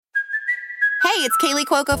Hey, it's Kaylee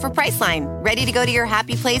Cuoco for Priceline. Ready to go to your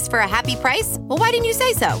happy place for a happy price? Well, why didn't you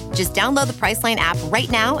say so? Just download the Priceline app right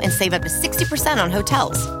now and save up to 60% on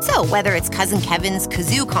hotels. So whether it's Cousin Kevin's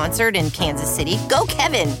Kazoo Concert in Kansas City, go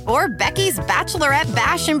Kevin, or Becky's Bachelorette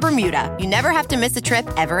Bash in Bermuda, you never have to miss a trip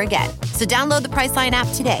ever again. So download the Priceline app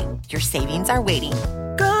today. Your savings are waiting.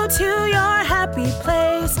 Go to your happy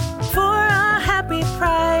place for a happy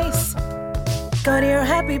price. Go to your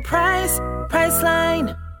happy price,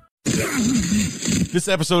 Priceline. This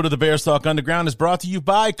episode of the Bears Talk Underground is brought to you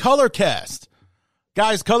by Colorcast.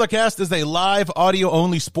 Guys, Colorcast is a live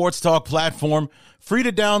audio-only sports talk platform, free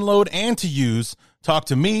to download and to use. Talk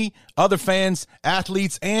to me, other fans,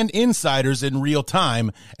 athletes, and insiders in real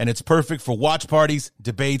time, and it's perfect for watch parties,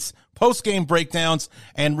 debates, post-game breakdowns,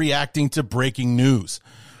 and reacting to breaking news.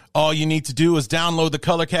 All you need to do is download the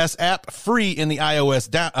Colorcast app free in the iOS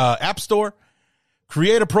App Store.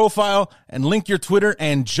 Create a profile and link your Twitter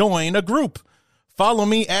and join a group. Follow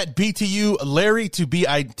me at BTU Larry to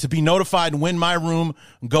be notified when my room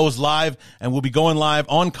goes live, and we'll be going live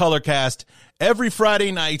on Colorcast every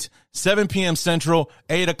Friday night, 7 p.m. Central,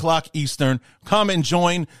 8 o'clock Eastern. Come and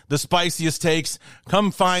join the spiciest takes.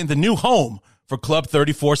 Come find the new home for Club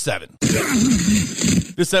 34-7.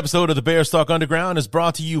 This episode of the Bears Talk Underground is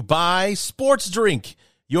brought to you by Sports Drink,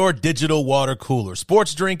 your digital water cooler.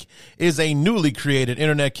 Sports Drink is a newly created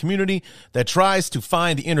internet community that tries to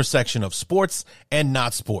find the intersection of sports and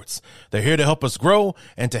not sports. They're here to help us grow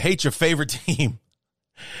and to hate your favorite team.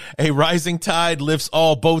 A rising tide lifts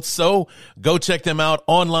all boats, so go check them out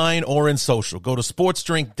online or in social. Go to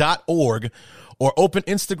sportsdrink.org or open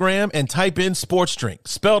Instagram and type in Sports Drink,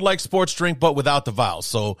 spelled like sports drink but without the vowels.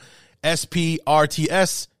 So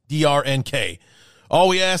SPRTSDRNK. All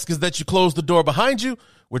we ask is that you close the door behind you.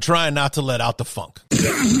 We're trying not to let out the funk.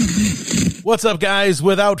 What's up, guys?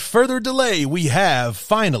 Without further delay, we have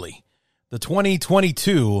finally the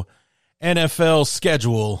 2022 NFL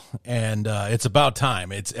schedule, and it's about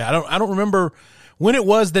time. I don't remember when it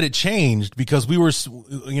was that it changed, because we were,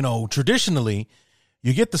 traditionally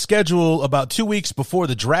you get the schedule about 2 weeks before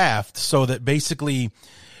the draft, so that basically,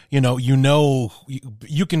 you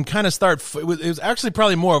can kind of start. It was actually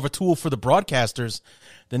probably more of a tool for the broadcasters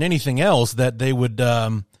than anything else, that they would,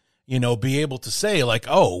 be able to say, like,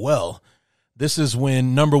 oh, well, this is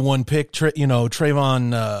when number one pick,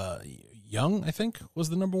 Trayvon Young, I think, was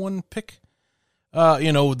the number one pick.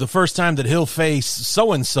 The first time that he'll face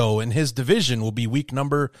so-and-so in his division will be week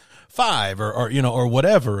number 5 or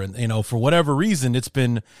whatever. And, for whatever reason, it's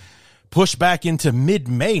been pushed back into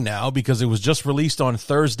mid-May now, because it was just released on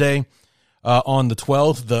Thursday, on the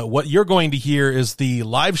 12th. What you're going to hear is the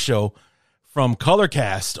live show from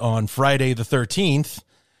Colorcast on Friday the 13th,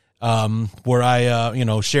 where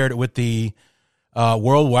I, shared it with the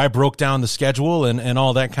world, where I broke down the schedule and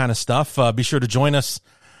all that kind of stuff. Be sure to join us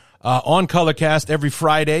on Colorcast every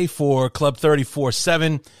Friday for Club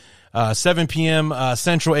 34-7, 7 p.m.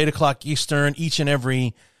 Central, 8 o'clock Eastern, each and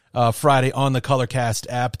every Friday on the Colorcast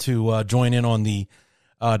app to join in on the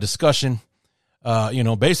discussion.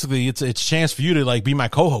 Basically, it's a chance for you to be my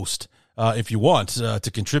co-host. If you want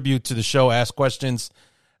to contribute to the show, ask questions,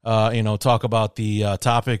 talk about the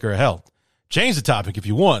topic, or hell, change the topic if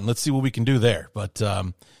you want. Let's see what we can do there. But,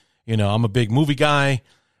 I'm a big movie guy.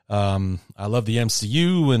 I love the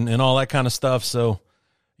MCU and all that kind of stuff. So,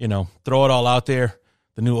 throw it all out there.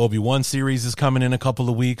 The new Obi-Wan series is coming in a couple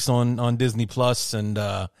of weeks on Disney Plus. And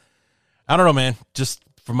I don't know, man, just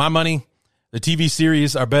for my money, the TV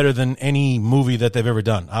series are better than any movie that they've ever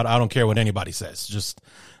done. I don't care what anybody says. Just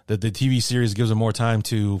the TV series gives them more time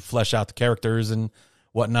to flesh out the characters and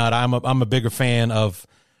whatnot. I'm a bigger fan of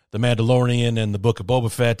The Mandalorian and the Book of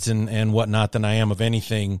Boba Fett and whatnot than I am of any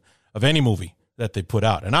movie that they put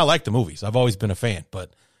out. And I like the movies. I've always been a fan,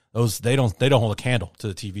 but those they don't hold a candle to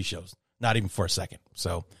the TV shows, not even for a second.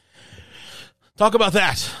 So talk about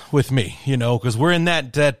that with me, because we're in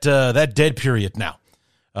that dead period now,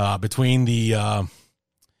 between the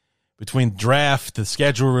draft, the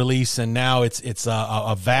schedule release, and now it's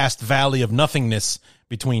a vast valley of nothingness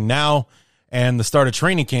between now and the start of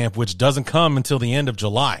training camp, which doesn't come until the end of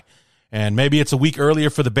July. And maybe it's a week earlier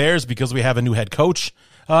for the Bears because we have a new head coach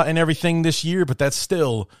and everything this year, but that's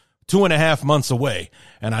still 2.5 months away.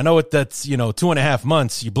 And I know that's 2.5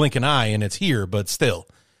 months, you blink an eye and it's here, but still,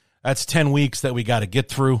 that's 10 weeks that we got to get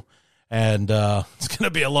through. And it's going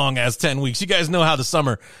to be a long-ass 10 weeks. You guys know how the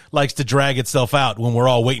summer likes to drag itself out when we're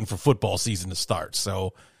all waiting for football season to start.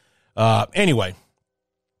 So anyway,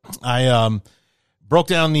 I broke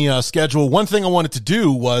down the schedule. One thing I wanted to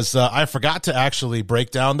do was I forgot to actually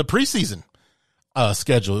break down the preseason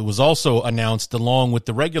schedule. It was also announced along with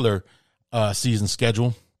the regular season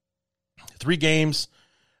schedule. 3 games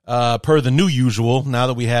per the new usual. Now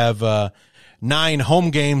that we have 9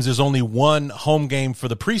 home games, there's only 1 home game for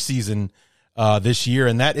the preseason this year,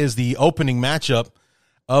 and that is the opening matchup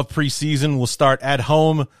of preseason. We'll start at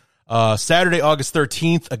home Saturday, August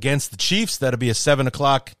 13th against the Chiefs. That'll be a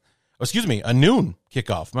noon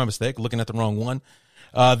kickoff. My mistake, looking at the wrong one.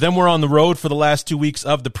 Then we're on the road for the last 2 weeks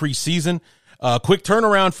of the preseason. Quick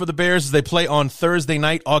turnaround for the Bears as they play on Thursday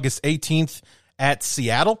night, August 18th at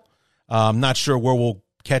Seattle. I'm not sure where we'll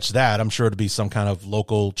catch that. I'm sure it'll be some kind of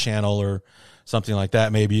local channel or something like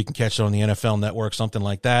that. Maybe you can catch it on the NFL Network, something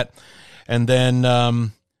like that. And then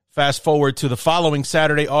fast forward to the following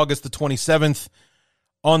Saturday, August the 27th,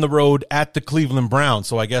 on the road at the Cleveland Browns.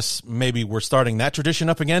 So I guess maybe we're starting that tradition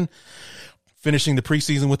up again, finishing the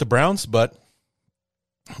preseason with the Browns. But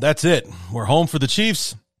that's it. We're home for the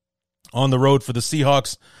Chiefs, on the road for the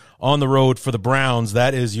Seahawks, on the road for the Browns.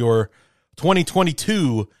 That is your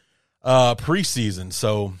 2022 preseason.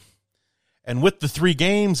 So, and with the 3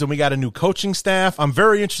 games, and we got a new coaching staff, I'm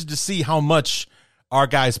very interested to see how much our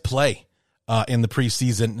guys play in the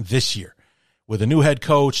preseason this year. With a new head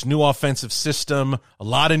coach, new offensive system, a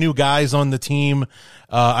lot of new guys on the team,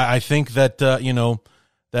 I think that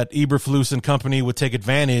that Eberflus and company would take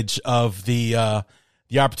advantage of the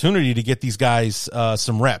opportunity to get these guys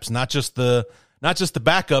some reps, not just the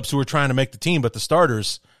backups who are trying to make the team, but the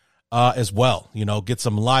starters as well. Get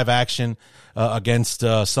some live action against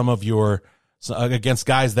against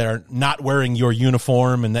guys that are not wearing your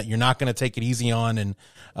uniform and that you're not going to take it easy on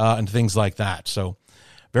and things like that. So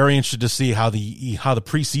very interested to see how the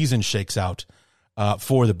preseason shakes out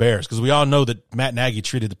for the Bears, because we all know that Matt Nagy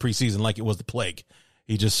treated the preseason like it was the plague.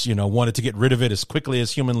 He just wanted to get rid of it as quickly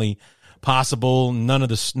as humanly possible. None of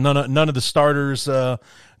the starters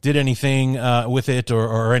did anything with it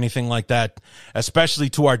or anything like that, especially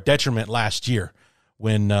to our detriment last year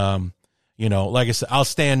when like I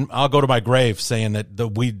said, I'll go to my grave saying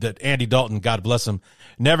that Andy Dalton, God bless him,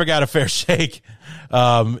 never got a fair shake.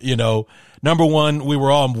 Number one, we were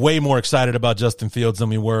all way more excited about Justin Fields than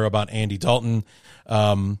we were about Andy Dalton.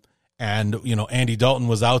 And Andy Dalton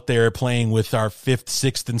was out there playing with our 5th,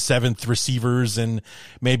 6th, and 7th receivers, and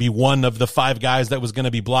maybe one of the 5 guys that was going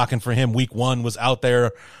to be blocking for him week 1 was out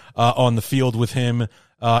there on the field with him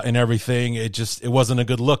and everything. It wasn't a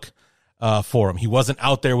good look for him. He wasn't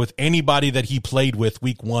out there with anybody that he played with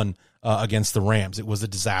week 1 against the Rams. It was a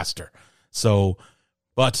disaster.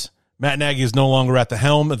 But Matt Nagy is no longer at the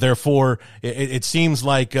helm. Therefore, it seems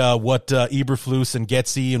like what Eberflus and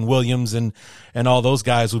Getsy and Williams and all those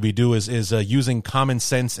guys will be doing is using common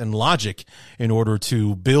sense and logic in order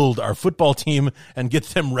to build our football team and get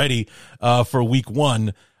them ready for week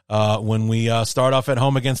 1 when we start off at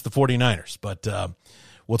home against the 49ers. But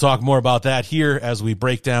we'll talk more about that here as we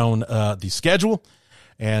break down the schedule.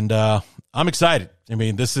 And I'm excited. I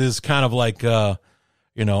mean, this is kind of like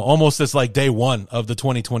almost it's like day 1 of the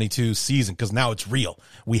 2022 season, because now it's real.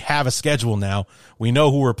 We have a schedule now. We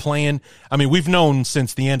know who we're playing. I mean, we've known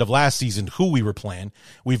since the end of last season who we were playing.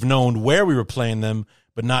 We've known where we were playing them,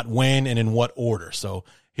 but not when and in what order. So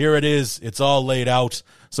here it is. It's all laid out.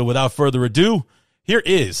 So without further ado, here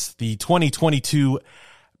is the 2022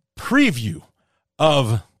 preview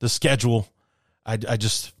of the schedule. I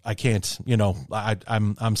can't,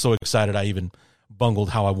 I'm so excited I even bungled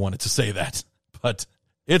how I wanted to say that. But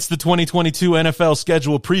it's the 2022 NFL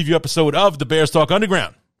schedule preview episode of the Bears Talk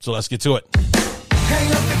Underground. So let's get to it.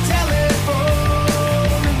 Hang up the telephone.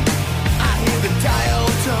 I hear the dial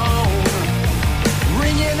tone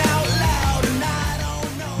ringing out loud, and I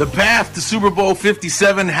don't know. The path to Super Bowl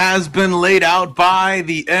 57 has been laid out by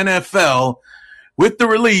the NFL with the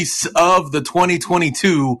release of the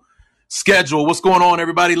 2022 schedule. What's going on,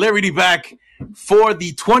 everybody? Larry D back for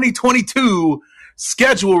the 2022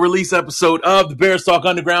 schedule release episode of the Bears Talk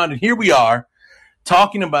Underground. And here we are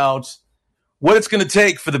talking about what it's going to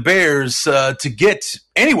take for the Bears to get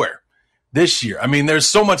anywhere this year. I mean, there's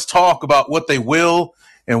so much talk about what they will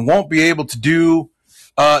and won't be able to do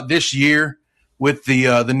this year with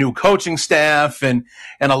the new coaching staff. And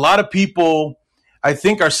a lot of people, I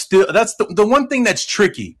think, are still – that's the one thing that's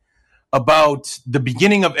tricky about the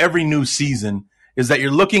beginning of every new season is that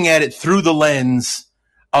you're looking at it through the lens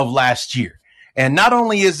of last year. And not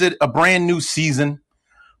only is it a brand new season,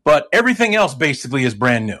 but everything else basically is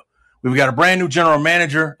brand new. We've got a brand new general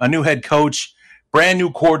manager, a new head coach, brand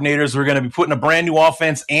new coordinators. We're going to be putting a brand new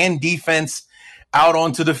offense and defense out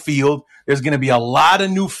onto the field. There's going to be a lot of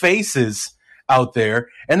new faces out there.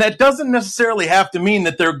 And that doesn't necessarily have to mean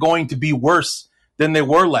that they're going to be worse than they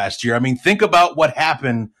were last year. I mean, think about what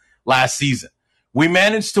happened last season. We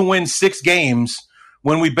managed to win 6 games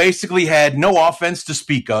when we basically had no offense to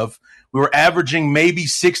speak of. We were averaging maybe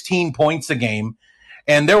 16 points a game.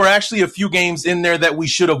 And there were actually a few games in there that we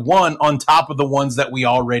should have won on top of the ones that we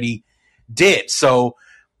already did. So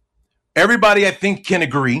everybody, I think, can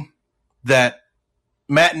agree that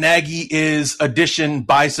Matt Nagy is addition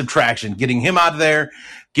by subtraction. Getting him out of there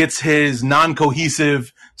gets his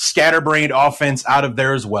non-cohesive, scatterbrained offense out of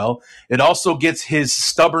there as well. It also gets his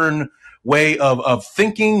stubborn way of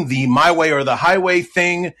thinking, the my way or the highway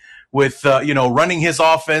thing with, running his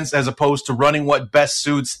offense as opposed to running what best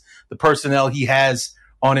suits the personnel he has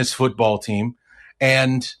on his football team.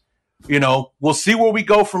 And, we'll see where we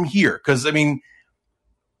go from here. Because,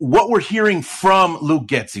 what we're hearing from Luke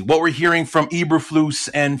Getsy, what we're hearing from Eberflus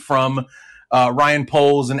and from Ryan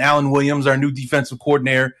Poles and Alan Williams, our new defensive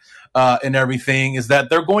coordinator, and everything, is that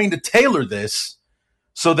they're going to tailor this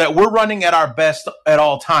so that we're running at our best at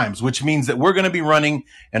all times, which means that we're going to be running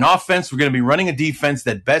an offense, we're going to be running a defense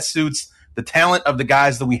that best suits the talent of the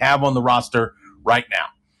guys that we have on the roster right now.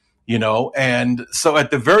 And so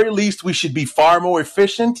at the very least, we should be far more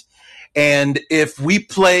efficient. And if we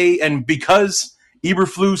play, and because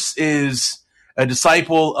Eberflus is a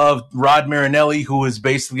disciple of Rod Marinelli, who is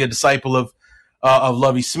basically a disciple of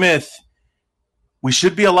Lovie Smith, we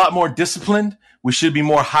should be a lot more disciplined. We should be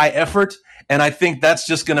more high effort. And I think that's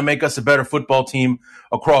just going to make us a better football team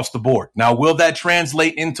across the board. Now, will that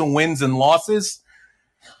translate into wins and losses?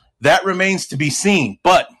 That remains to be seen.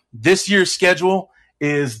 But this year's schedule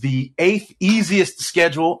is the 8th easiest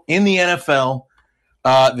schedule in the NFL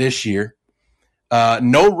this year.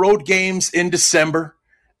 No road games in December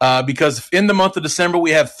because in the month of December,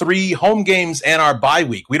 we have 3 home games and our bye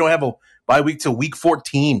week. We don't have a bye week till week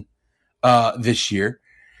 14 this year.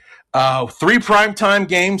 3 primetime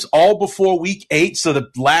games all before week 8. So the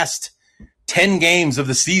last 10 games of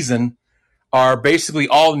the season are basically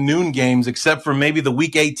all noon games, except for maybe the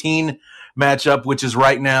week 18 matchup, which is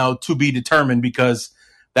right now to be determined because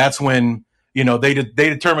that's when, they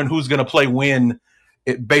determine who's going to play when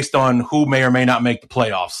based on who may or may not make the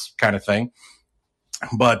playoffs kind of thing.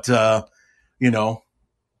 But, 3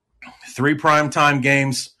 primetime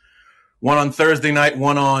games, 1 on Thursday night,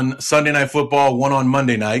 1 on Sunday Night Football, 1 on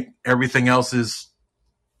Monday night. Everything else is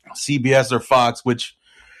CBS or Fox, which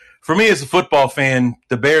for me as a football fan,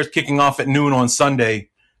 the Bears kicking off at noon on Sunday,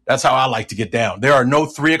 that's how I like to get down. There are no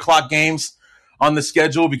 3 o'clock games on the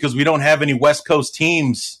schedule because we don't have any West Coast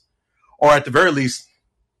teams, or at the very least,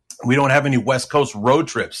 we don't have any West Coast road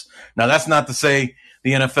trips. Now, that's not to say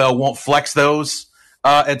the NFL won't flex those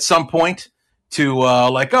at some point to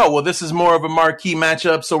this is more of a marquee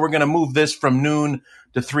matchup, so we're going to move this from noon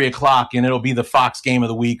to 3 o'clock, and it'll be the Fox game of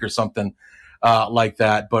the week or something like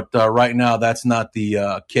that. But right now, that's not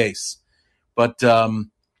the case. But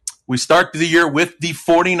we start the year with the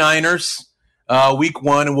 49ers, week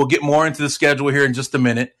 1, and we'll get more into the schedule here in just a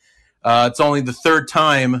minute. It's only the 3rd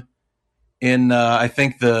time in, I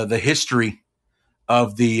think, the history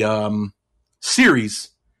of the series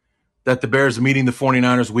that the Bears are meeting the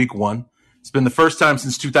 49ers week 1. It's been the first time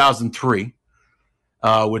since 2003,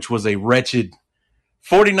 which was a wretched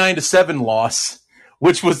 49-7 loss,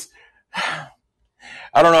 which was, I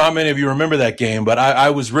don't know how many of you remember that game, but I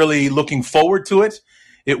was really looking forward to it.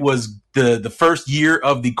 It was the first year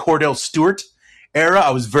of the Cordell Stewart era. I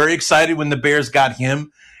was very excited when the Bears got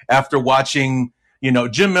him after watching,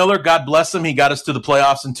 Jim Miller, God bless him. He got us to the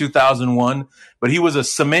playoffs in 2001, but he was a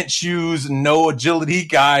cement shoes, no agility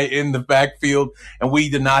guy in the backfield, and we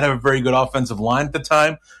did not have a very good offensive line at the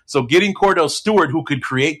time. So getting Cordell Stewart, who could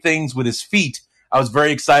create things with his feet, I was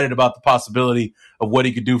very excited about the possibility of what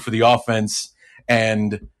he could do for the offense.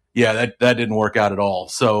 And yeah, that didn't work out at all.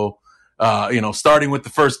 So, starting with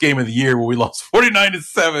the first game of the year where we lost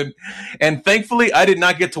 49-7. And thankfully, I did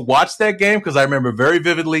not get to watch that game because I remember very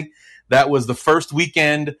vividly that was the first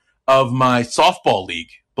weekend of my softball league,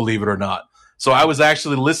 believe it or not. So I was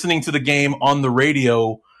actually listening to the game on the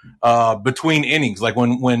radio between innings. Like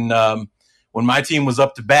when my team was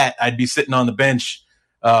up to bat, I'd be sitting on the bench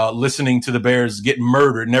listening to the Bears get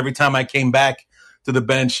murdered. And every time I came back to the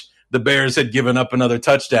bench, the Bears had given up another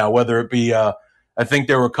touchdown, whether it be I think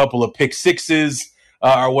there were a couple of pick sixes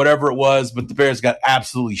or whatever it was, but the Bears got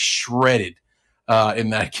absolutely shredded in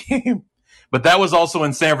that game. But that was also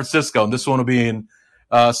in San Francisco, and this one will be in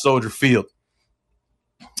Soldier Field.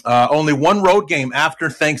 Only 1 road game after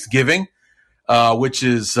Thanksgiving, which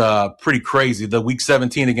is pretty crazy. The Week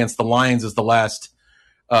 17 against the Lions is the last,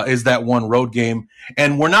 is that 1 road game.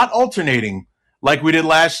 And we're not alternating like we did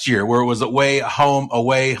last year, where it was away, home,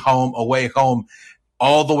 away, home, away, home,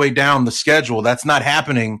 all the way down the schedule. That's not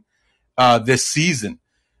happening this season.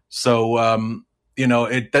 So,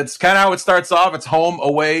 that's kind of how it starts off. It's home,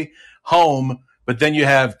 away, home But then you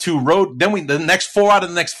have two road. Then the next 4 out of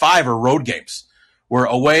the next 5 are road games. We're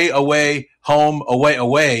away, home,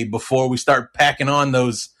 away before we start packing on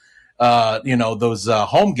those,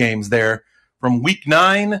 home games there. From week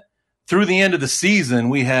 9 through the end of the season,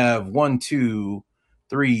 we have 1, 2,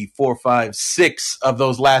 3, 4, 5, 6 of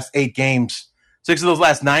those last 8 games. 6 of those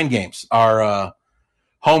last 9 games are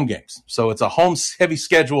home games. So it's a home heavy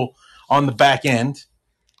schedule on the back end.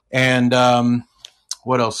 And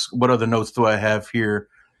what else? What other notes do I have here?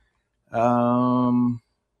 No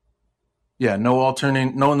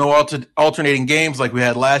alternating games like we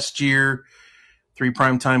had last year. 3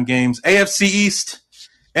 primetime games. AFC East,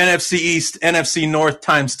 NFC North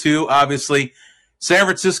times 2, obviously. San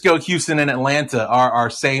Francisco, Houston, and Atlanta are our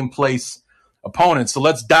same place opponents. So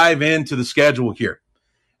let's dive into the schedule here.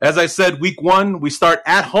 As I said, week 1, we start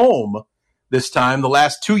at home this time. The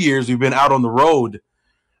last 2 years, we've been out on the road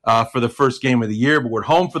for the first game of the year, but we're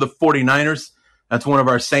home for the 49ers. That's one of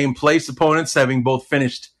our same place opponents, having both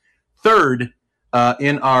finished 3rd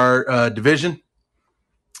in our division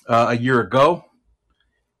a year ago.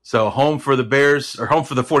 So home for the Bears, or home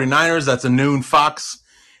for the 49ers. That's a noon Fox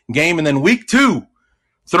game. And then week 2,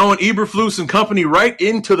 throwing Eberflus and company right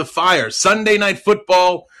into the fire. Sunday Night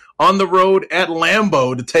Football on the road at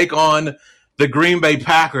Lambeau to take on the Green Bay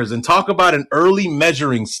Packers. And talk about an early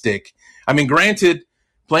measuring stick. I mean, granted,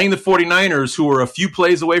 playing the 49ers, who were a few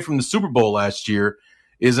plays away from the Super Bowl last year,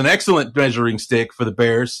 is an excellent measuring stick for the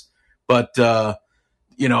Bears. But, a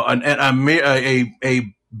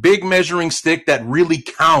big measuring stick that really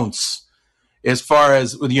counts as far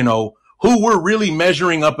as, who we're really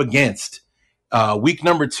measuring up against. Week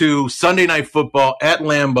number 2, Sunday Night Football at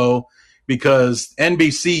Lambeau, because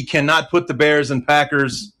NBC cannot put the Bears and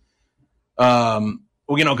Packers, because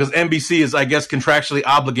NBC is, I guess, contractually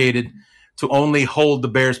obligated to only hold the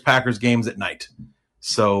Bears-Packers games at night.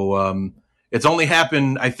 So it's only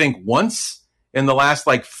happened, I think, once in the last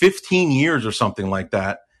 15 years or something like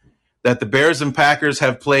that the Bears and Packers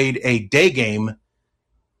have played a day game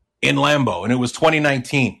in Lambeau. And it was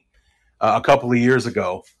 2019, a couple of years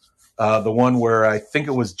ago. The one where I think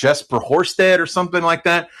it was Jesper Horsted or something like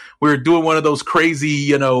that. We were doing one of those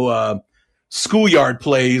crazy, schoolyard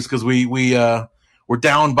plays because we were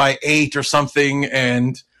down by 8 or something,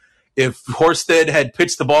 and if Horsted had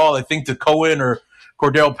pitched the ball, I think to Cohen or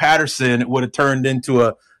Cordell Patterson, it would have turned into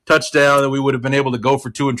a touchdown that we would have been able to go for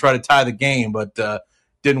 2 and try to tie the game, but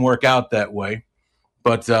didn't work out that way.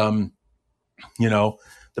 But, the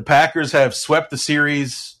Packers have swept the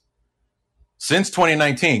series since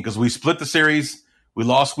 2019 because we split the series. We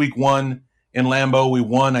lost week 1 in Lambeau. We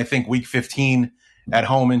won, I think, week 15 at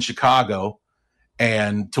home in Chicago,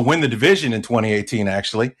 and to win the division in 2018,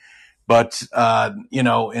 actually. But,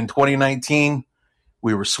 in 2019,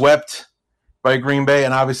 we were swept by Green Bay,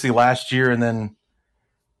 and obviously last year, and then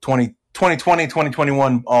 2020,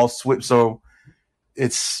 2021 all swept. So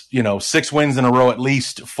it's, 6 wins in a row at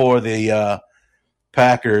least for the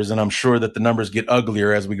Packers, and I'm sure that the numbers get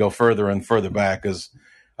uglier as we go further and further back, because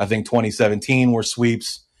I think 2017 were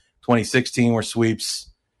sweeps, 2016 were sweeps.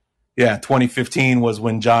 Yeah, 2015 was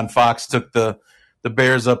when John Fox took the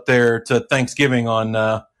Bears up there to Thanksgiving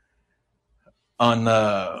on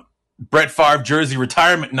Brett Favre jersey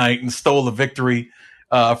retirement night and stole the victory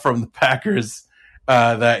from the Packers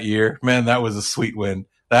that year. Man, that was a sweet win.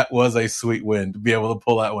 That was a sweet win to be able to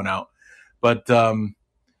pull that one out. But,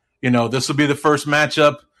 this will be the first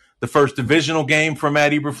matchup, the first divisional game for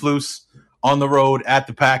Matt Eberflus on the road at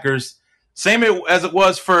the Packers. Same as it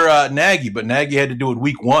was for Nagy, but Nagy had to do it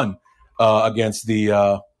week 1 against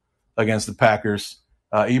the Packers.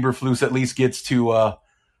 Eberflus at least gets to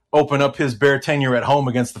open up his Bear tenure at home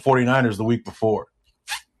against the 49ers the week before.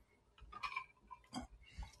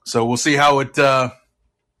 So we'll see how it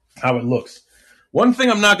looks. One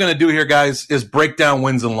thing I'm not going to do here, guys, is break down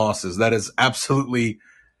wins and losses. That is absolutely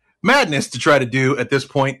madness to try to do at this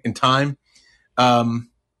point in time.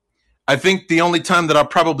 I think the only time that I'll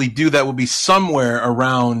probably do that will be somewhere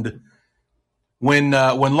around when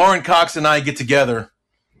Lauren Cox and I get together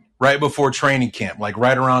right before training camp, like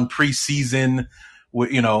right around preseason,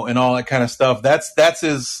 and all that kind of stuff. That's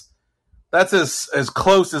as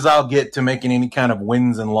close as I'll get to making any kind of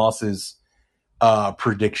wins and losses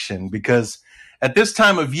prediction, because at this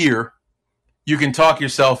time of year, you can talk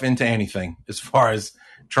yourself into anything as far as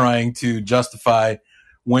trying to justify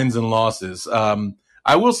wins and losses.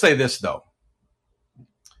 I will say this, though.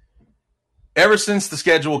 Ever since the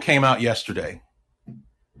schedule came out yesterday,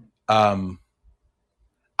 I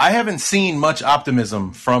haven't seen much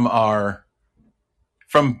optimism from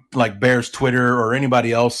Bears Twitter or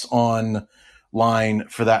anybody else online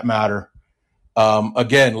for that matter,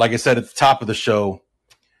 Again, like I said at the top of the show,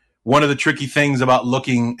 one of the tricky things about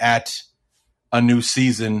looking at a new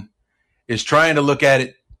season is trying to look at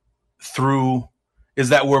it through is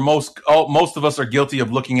that we're most of us are guilty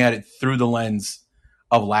of looking at it through the lens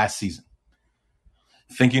of last season,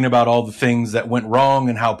 thinking about all the things that went wrong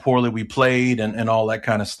and how poorly we played and all that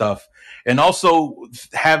kind of stuff. And also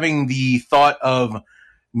having the thought of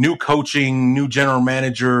new coaching, new general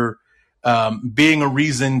manager being a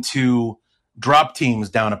reason to drop teams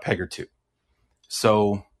down a peg or two.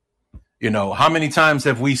 So, how many times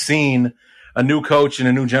have we seen a new coach and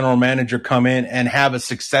a new general manager come in and have a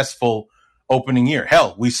successful opening year?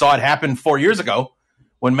 Hell, we saw it happen 4 years ago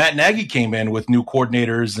when Matt Nagy came in with new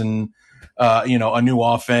coordinators and, a new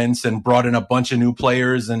offense and brought in a bunch of new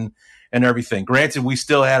players and everything. Granted, we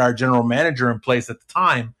still had our general manager in place at the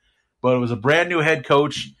time, but it was a brand new head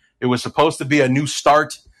coach. It was supposed to be a new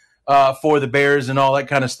start for the Bears and all that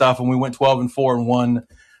kind of stuff. And we went 12-4 and won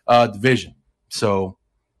division. So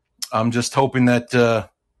I'm just hoping that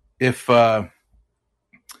if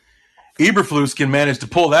Eberflus can manage to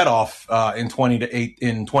pull that off in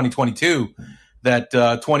 2022, that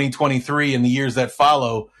 2023 and the years that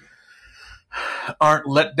follow aren't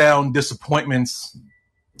let down disappointments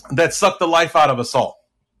that suck the life out of us all.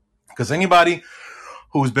 Because anybody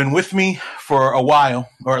who's been with me for a while,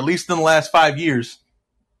 or at least in the last 5 years,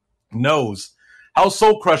 knows how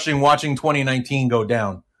soul-crushing watching 2019 go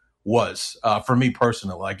down was for me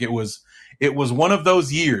personally. Like it was one of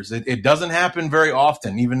those years. It doesn't happen very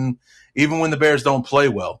often, even when the Bears don't play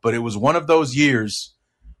well. But it was one of those years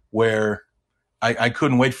where I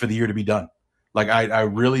couldn't wait for the year to be done. Like I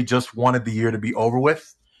really just wanted the year to be over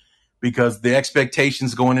with because the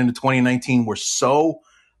expectations going into 2019 were so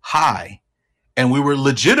high, and we were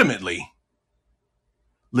legitimately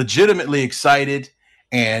excited.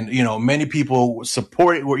 And, many people were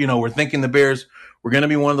thinking the Bears were going to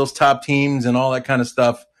be one of those top teams and all that kind of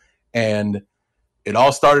stuff. And it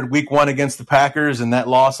all started week 1 against the Packers and that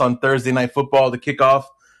loss on Thursday Night Football to kick off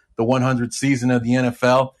the 100th season of the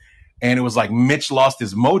NFL. And it was like Mitch lost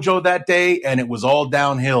his mojo that day, and it was all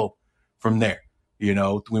downhill from there. We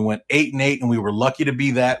went 8-8, and we were lucky to be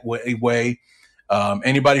that way.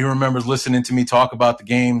 Anybody who remembers listening to me talk about the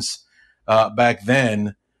games back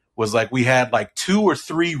then was like we had like 2 or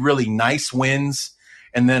 3 really nice wins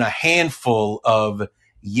and then a handful of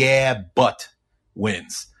but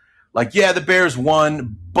wins. Like, the Bears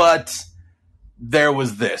won, but there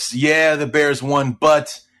was this. Yeah, the Bears won,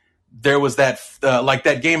 but there was that, like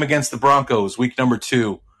that game against the Broncos, week number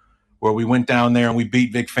 2, where we went down there and we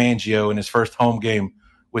beat Vic Fangio in his first home game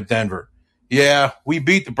with Denver. Yeah, we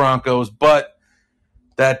beat the Broncos, but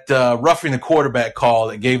that roughing the quarterback call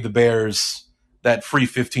that gave the Bears that free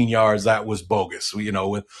 15 yards, that was bogus.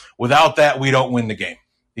 Without that, we don't win the game.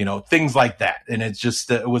 Things like that. And it's just,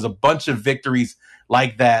 it was a bunch of victories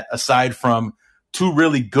like that, aside from 2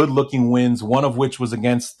 really good-looking wins, one of which was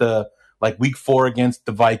against week 4 against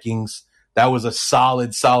the Vikings. That was a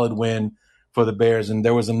solid win for the Bears. And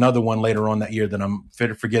there was another one later on that year that I'm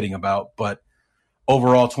forgetting about. But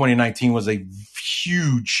overall, 2019 was a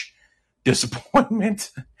huge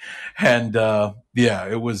disappointment. And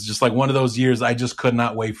it was just like one of those years I just could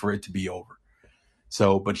not wait for it to be over.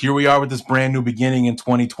 So, but here we are with this brand new beginning in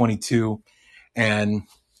 2022. And,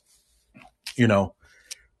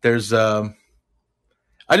 there's I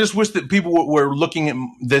just wish that people were looking at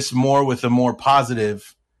this more with having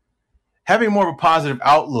more of a positive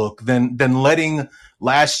outlook than letting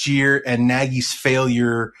last year and Nagy's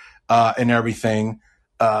failure and everything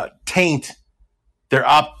taint their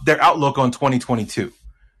outlook on 2022.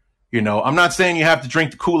 I'm not saying you have to drink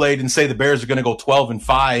the Kool-Aid and say the Bears are going to go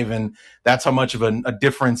 12-5, and that's how much of a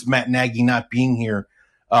difference Matt Nagy not being here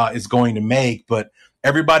is going to make. But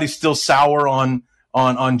everybody's still sour on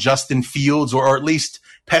Justin Fields, or at least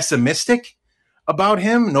pessimistic about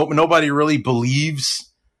him. Nobody really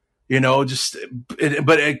believes,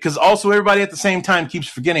 because also everybody at the same time keeps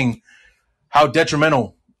forgetting how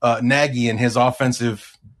detrimental Nagy and his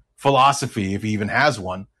offensive philosophy, if he even has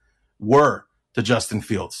one, were to Justin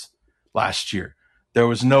Fields last year. There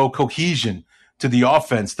was no cohesion to the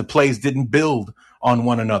offense. The plays didn't build on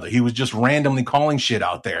one another. He was just randomly calling shit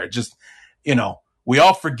out there. Just, we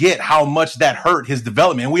all forget how much that hurt his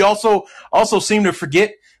development. And we also seem to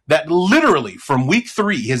forget that literally from week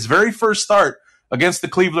 3, his very first start against the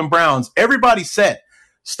Cleveland Browns, everybody said,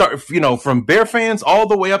 from Bear fans all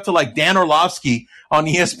the way up to like Dan Orlovsky on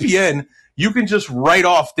ESPN, you can just write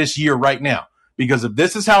off this year right now. Because if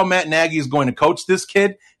this is how Matt Nagy is going to coach this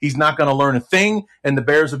kid, he's not going to learn a thing, and the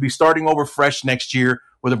Bears will be starting over fresh next year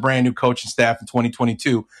with a brand new coaching staff in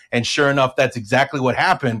 2022. And sure enough, that's exactly what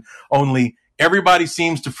happened, only everybody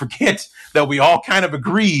seems to forget that we all kind of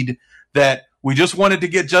agreed that we just wanted to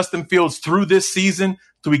get Justin Fields through this season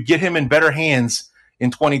so we get him in better hands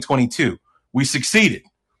in 2022. We succeeded.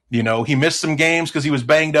 You know, he missed some games because he was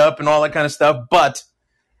banged up and all that kind of stuff, but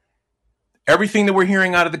everything that we're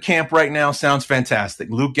hearing out of the camp right now sounds fantastic.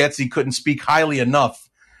 Luke Getsy couldn't speak highly enough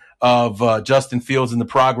of Justin Fields and the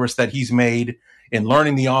progress that he's made in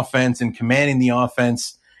learning the offense and commanding the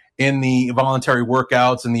offense in the voluntary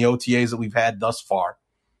workouts and the OTAs that we've had thus far.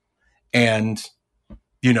 And,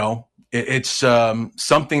 you know, it's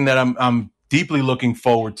something that I'm deeply looking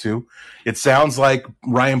forward to. It sounds like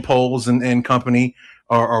Ryan Poles and company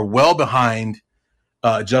are well behind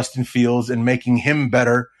Justin Fields and making him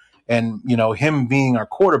better and, you know, him being our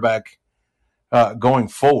quarterback going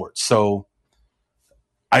forward. So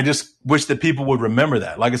I just wish that people would remember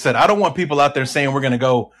that. Like I said, I don't want people out there saying we're going to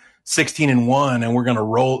go 16-1 and we're going to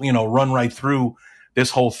roll, you know, run right through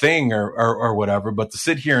this whole thing or whatever. But to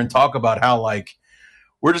sit here and talk about how, like,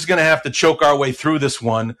 we're just going to have to choke our way through this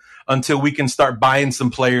one until we can start buying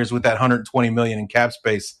some players with that $120 million in cap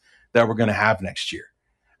space that we're going to have next year.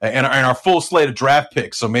 And our full slate of draft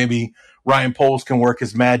picks. So maybe Ryan Poles can work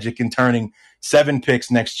his magic in turning 7 picks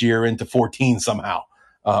next year into 14 somehow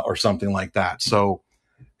or something like that. So,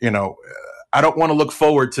 you know, I don't want to look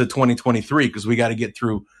forward to 2023 because we got to get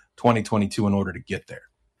through 2022 in order to get there.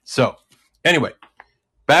 So anyway,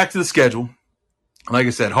 back to the schedule. Like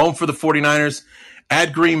I said, home for the 49ers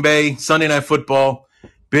at Green Bay, Sunday Night Football,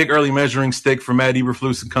 big early measuring stick for Matt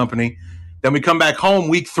Eberflus and company. Then we come back home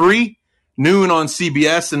week 3, noon on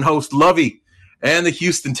CBS, and host Lovey and the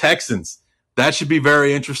Houston Texans. That should be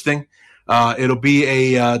very interesting. It'll be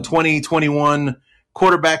a 2021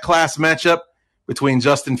 quarterback class matchup between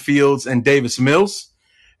Justin Fields and Davis Mills.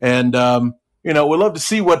 And, you know, we'd love to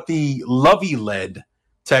see what the Lovey-led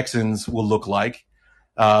Texans will look like.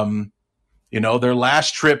 You know, their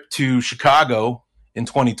last trip to Chicago in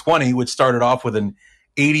 2020, which started off with an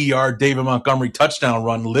 80-yard David Montgomery touchdown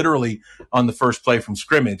run literally on the first play from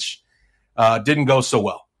scrimmage, didn't go so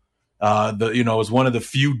well. It was one of the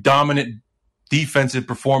few dominant defensive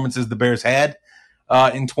performances the Bears had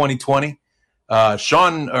in 2020.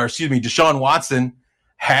 Deshaun Watson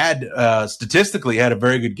had statistically had a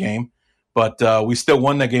very good game, but we still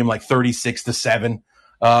won that game like 36-7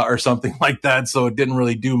 or something like that. So it didn't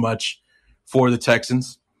really do much for the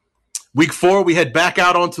Texans. Week 4, we head back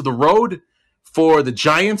out onto the road for the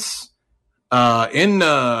Giants in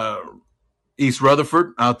East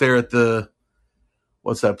Rutherford, out there at the,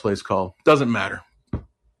 what's that place called? Doesn't matter.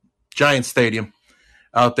 Giants Stadium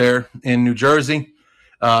out there in New Jersey,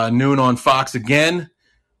 noon on Fox again.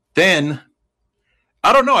 Then,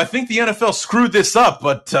 I don't know, I think the NFL screwed this up,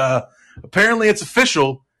 but apparently it's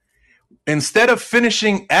official. Instead of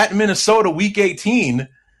finishing at Minnesota week 18,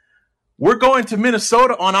 we're going to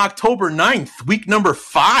Minnesota on October 9th, week number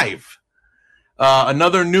 5.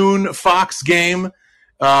 Another noon Fox game.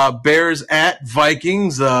 Bears at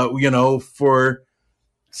Vikings. For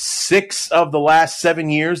 6 of the last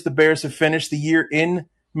 7 years, the Bears have finished the year in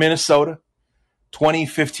Minnesota.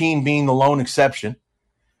 2015 being the lone exception.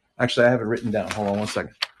 Actually, I have it written down. Hold on one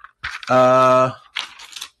second.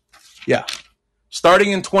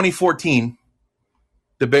 Starting in 2014,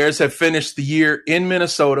 the Bears have finished the year in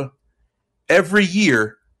Minnesota every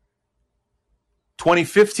year.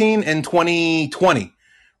 2015 and 2020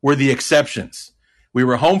 were the exceptions. We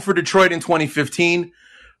were home for Detroit in 2015,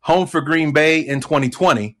 home for Green Bay in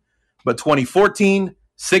 2020, but 2014,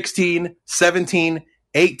 16, 17,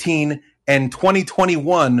 18, and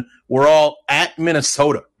 2021 were all at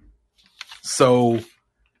Minnesota. So,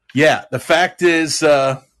 yeah, the fact is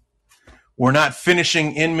we're not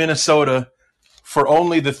finishing in Minnesota for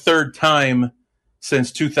only the 3rd time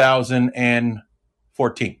since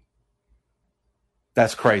 2014.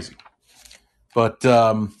 That's crazy. But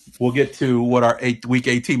we'll get to what our week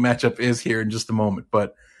 18 matchup is here in just a moment.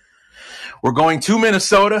 But we're going to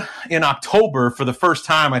Minnesota in October for the first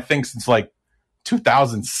time, I think, since like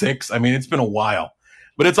 2006. I mean, it's been a while.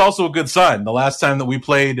 But it's also a good sign. The last time that we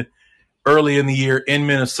played early in the year in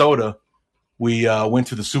Minnesota, we went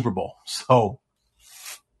to the Super Bowl. So,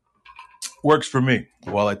 works for me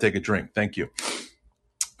while I take a drink. Thank you.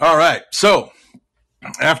 All right. So,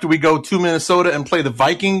 after we go to Minnesota and play the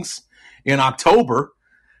Vikings in October,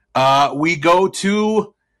 we go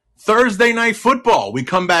to Thursday Night Football. We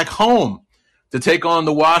come back home to take on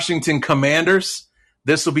the Washington Commanders.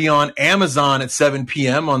 This will be on Amazon at 7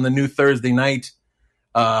 p.m. on the new Thursday night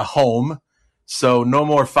home. So no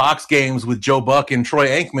more Fox games with Joe Buck and Troy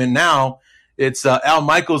Aikman. Now it's Al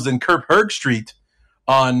Michaels and Kurt Herbstreit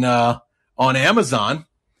on Amazon.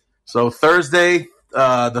 So Thursday,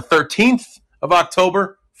 the 13th of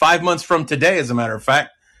October, 5 months from today, as a matter of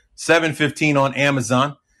fact, 7/15 on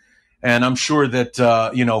Amazon. And I'm sure that,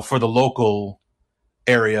 for the local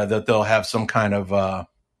area that they'll have some kind of,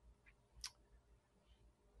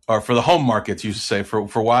 or for the home markets, you should say,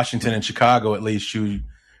 for Washington and Chicago, at least, you'd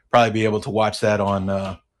probably be able to watch that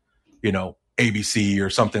on, ABC or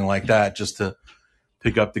something like that, just to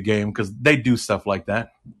pick up the game, because they do stuff like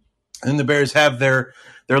that. And the Bears have their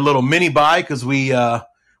little mini bye, because we have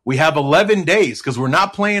 11 days, because we're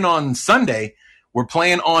not playing on Sunday. We're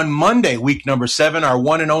playing on Monday, week number 7, our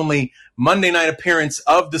one and only Monday night appearance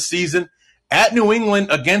of the season at New England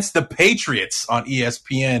against the Patriots on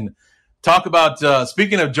ESPN. Talk about,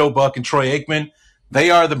 speaking of Joe Buck and Troy Aikman,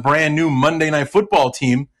 they are the brand new Monday Night Football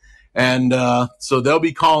team. And so they'll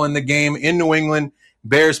be calling the game in New England,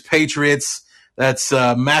 Bears-Patriots. That's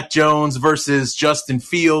Mac Jones versus Justin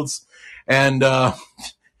Fields. And the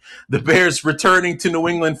Bears returning to New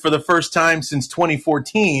England for the first time since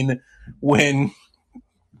 2014, when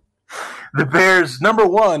the Bears, number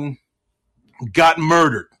one, got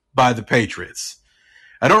murdered by the Patriots.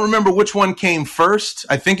 I don't remember which one came first.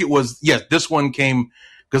 I think it was, this one came,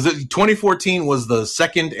 because 2014 was the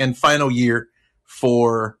second and final year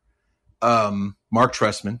for Mark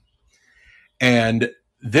Trestman. And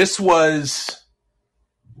this was,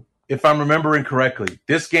 if I'm remembering correctly,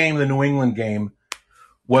 this game, the New England game,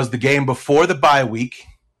 was the game before the bye week,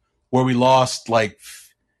 where we lost it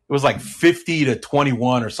was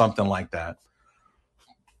 50-21 or something like that.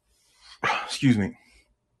 Excuse me.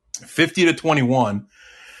 50-21.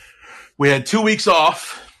 We had 2 weeks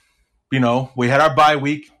off. We had our bye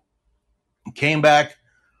week. Came back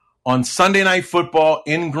on Sunday Night Football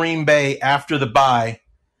in Green Bay after the bye,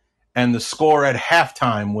 and the score at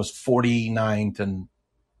halftime was 49-0.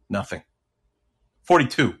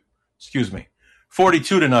 42. Excuse me.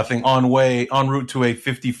 42-0 en route to a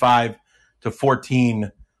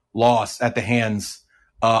 55-14 loss at the hands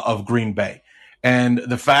of Green Bay. And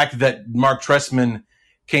the fact that Mark Trestman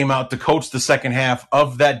came out to coach the second half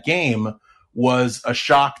of that game was a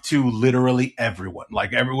shock to literally everyone.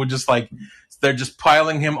 Like, everyone they're just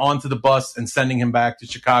piling him onto the bus and sending him back to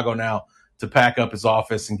Chicago now to pack up his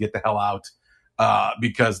office and get the hell out,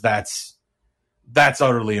 because that's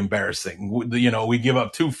utterly embarrassing. We give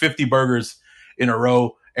up 2 50 burgers in a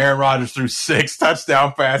row. Aaron Rodgers threw 6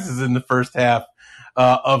 touchdown passes in the first half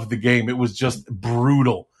of the game. It was just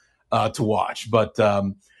brutal to watch. But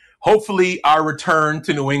hopefully our return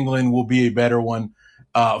to New England will be a better one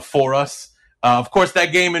for us. Of course,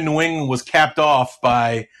 that game in New England was capped off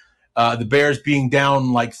by the Bears being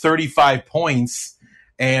down 35 points,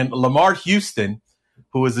 and Lamar Houston,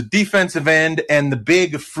 who is a defensive end and the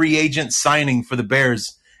big free agent signing for the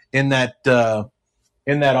Bears in that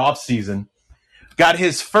offseason, got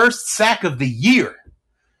his first sack of the year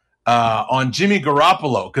on Jimmy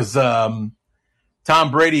Garoppolo, because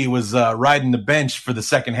Tom Brady was riding the bench for the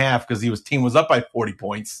second half because his team was up by 40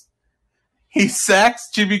 points. He sacks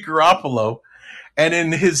Jimmy Garoppolo, and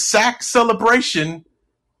in his sack celebration,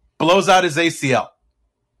 blows out his ACL.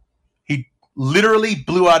 He literally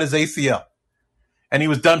blew out his ACL, and he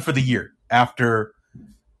was done for the year after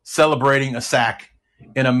celebrating a sack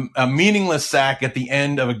in a meaningless sack at the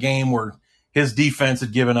end of a game where his defense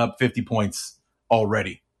had given up 50 points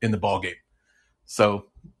already in the ballgame. So,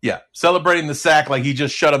 celebrating the sack like he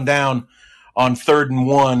just shut him down on 3rd and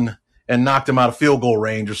 1 and knocked him out of field goal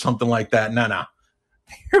range or something like that. No.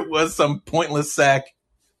 It was some pointless sack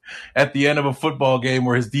at the end of a football game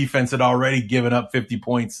where his defense had already given up 50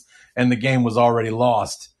 points and the game was already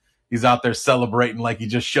lost. He's out there celebrating like he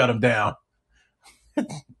just shut him down and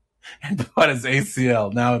put his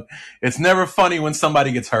ACL. Now, it's never funny when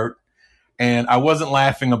somebody gets hurt, and I wasn't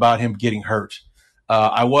laughing about him getting hurt.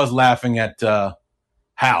 I was laughing at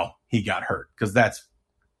how he got hurt, because that's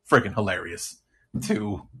freaking hilarious.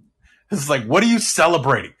 It's like, what are you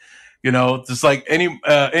celebrating? Just like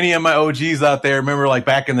any of my OGs out there, remember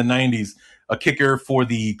back in the 90s, a kicker for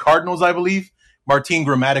the Cardinals, I believe, Martin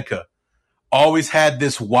Gramatica, always had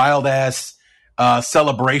this wild-ass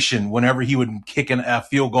celebration whenever he would kick a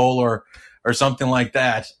field goal or something like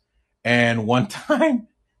that. And one time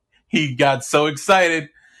he got so excited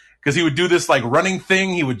because he would do this running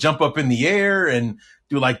thing. He would jump up in the air and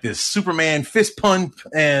do this Superman fist pump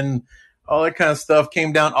and all that kind of stuff.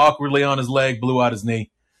 Came down awkwardly on his leg, blew out his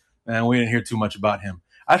knee. And we didn't hear too much about him.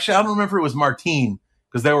 Actually, I don't remember it was Martin,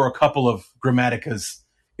 because there were a couple of Gramaticas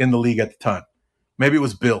in the league at the time. Maybe it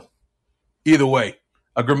was Bill. Either way,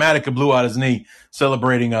 a Gramatica blew out his knee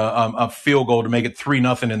celebrating a field goal to make it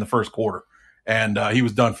 3-0 in the first quarter. And he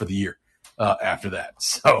was done for the year after that.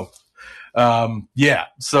 So,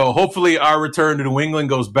 so hopefully our return to New England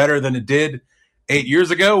goes better than it did 8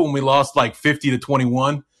 years ago when we lost like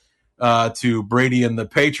 50-21 to Brady and the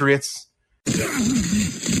Patriots.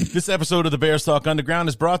 This episode of the Bears Talk Underground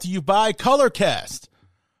is brought to you by Colorcast.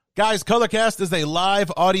 Guys, Colorcast is a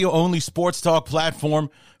live audio-only sports talk platform,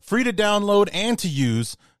 free to download and to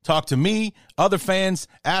use. Talk to me, other fans,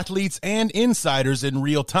 athletes, and insiders in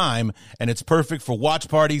real time, and it's perfect for watch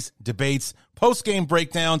parties, debates, post-game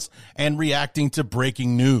breakdowns, and reacting to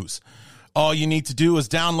breaking news. All you need to do is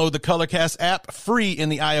download the Colorcast app free in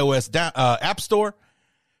the iOS App Store,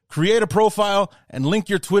 create a profile, and link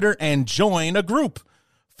your Twitter and join a group.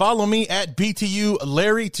 Follow me at BTU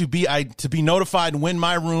Larry to be notified when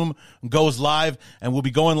my room goes live, and we'll be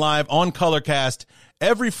going live on Colorcast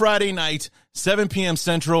every Friday night, 7 p.m.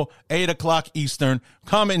 Central, 8 o'clock Eastern.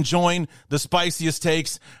 Come and join the spiciest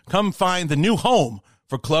takes. Come find the new home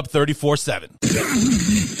for Club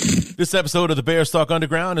 34-7. This episode of the Bears Talk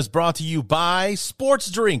Underground is brought to you by Sports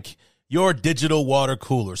Drink, your digital water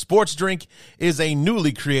cooler. Sports Drink is a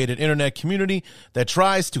newly created internet community that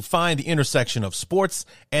tries to find the intersection of sports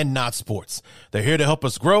and not sports. They're here to help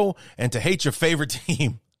us grow and to hate your favorite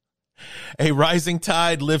team. A rising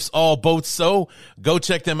tide lifts all boats, so go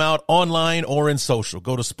check them out online or in social.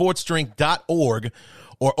 Go to sportsdrink.org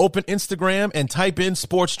or open Instagram and type in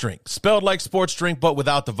Sports Drink, spelled like sports drink but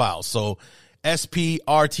without the vowels. So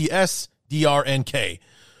SPRTSDRNK.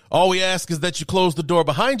 All we ask is that you close the door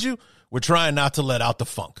behind you. We're trying not to let out the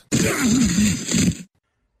funk.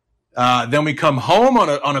 Then we come home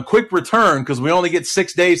on a quick return because we only get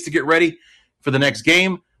 6 days to get ready for the next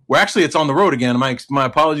game. Well, actually, it's on the road again. My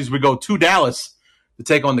apologies. We go to Dallas to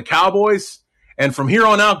take on the Cowboys. And from here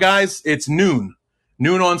on out, guys, it's noon.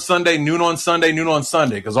 Noon on Sunday, noon on Sunday, noon on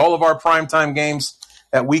Sunday, because all of our primetime games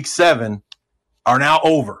at Week 7 are now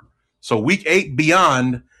over. So Week 8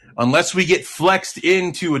 beyond, unless we get flexed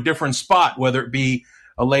into a different spot, whether it be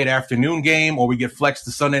a late afternoon game or we get flexed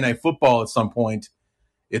to Sunday Night Football at some point,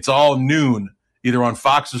 it's all noon, either on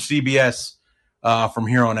Fox or CBS from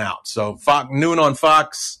here on out. So noon on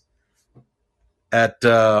Fox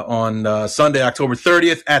on Sunday, October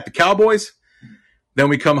 30th at the Cowboys. Then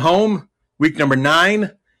we come home, week number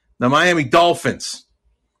 9, the Miami Dolphins,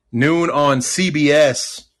 noon on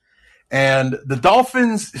CBS. And the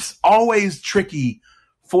Dolphins is always tricky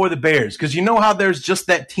for the Bears because you know how there's just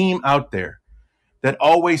that team out there that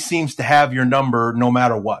always seems to have your number no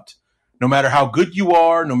matter what. No matter how good you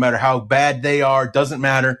are, no matter how bad they are, doesn't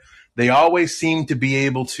matter. They always seem to be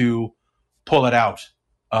able to pull it out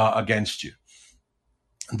against you.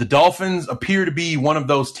 The Dolphins appear to be one of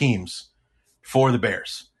those teams for the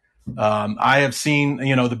Bears. I have seen,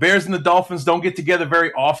 the Bears and the Dolphins don't get together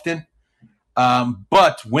very often.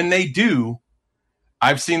 But when they do,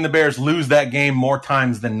 I've seen the Bears lose that game more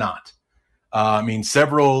times than not.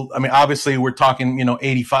 Obviously we're talking,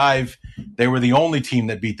 85. They were the only team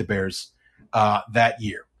that beat the Bears that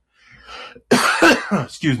year.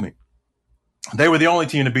 Excuse me. They were the only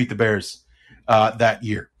team to beat the Bears that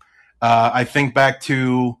year. I think back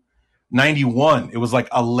to 91. It was like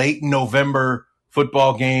a late November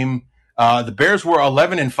football game. The Bears were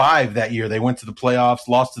 11-5 that year. They went to the playoffs,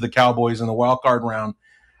 lost to the Cowboys in the wild card round.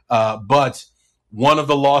 But one of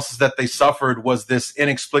the losses that they suffered was this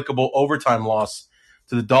inexplicable overtime loss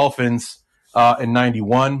to the Dolphins in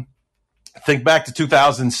 91. Think back to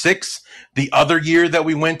 2006, the other year that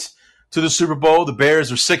we went to the Super Bowl. The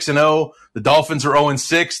Bears are 6-0. The Dolphins are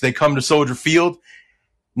 0-6. They come to Soldier Field.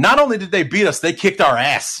 Not only did they beat us, they kicked our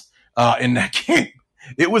ass in that game.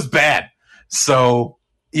 It was bad. So,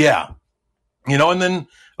 yeah. And then,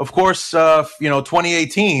 of course,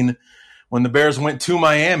 2018, when the Bears went to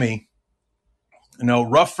Miami,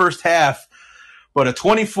 rough first half, but a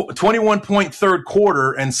 21-point third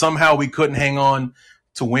quarter, and somehow we couldn't hang on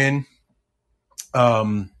to win.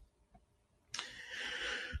 Cody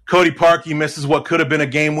Parkey misses what could have been a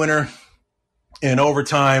game winner in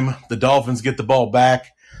overtime. The Dolphins get the ball back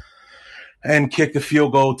and kick the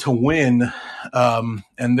field goal to win.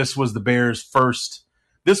 And this was the Bears'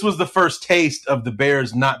 this was the first taste of the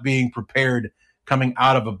Bears not being prepared coming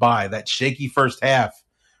out of a bye. That shaky first half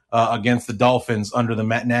against the Dolphins under the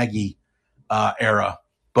Matt Nagy era.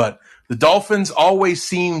 But the Dolphins always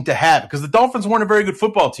seem to have, because the Dolphins weren't a very good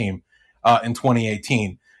football team in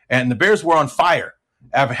 2018. And the Bears were on fire,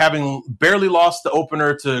 having barely lost the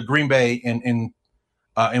opener to Green Bay in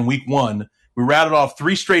week 1. We rattled off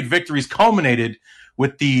 3 straight victories, culminated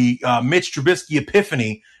with the Mitch Trubisky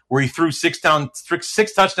epiphany, where he threw 6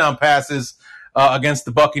 touchdown passes against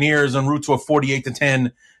the Buccaneers en route to a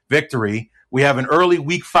 48-10 victory. We have an early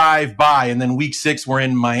week 5 bye, and then week 6 we're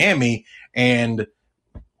in Miami, and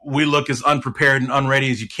we look as unprepared and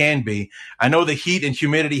unready as you can be. I know the heat and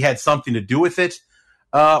humidity had something to do with it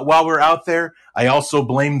while we were out there. I also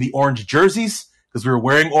blame the orange jerseys because we were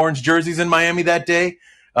wearing orange jerseys in Miami that day,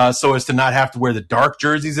 so as to not have to wear the dark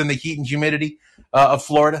jerseys in the heat and humidity of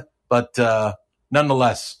Florida. But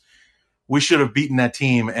nonetheless, we should have beaten that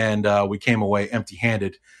team, and we came away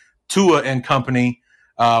empty-handed. Tua and company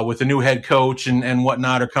with a new head coach and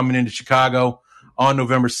whatnot are coming into Chicago on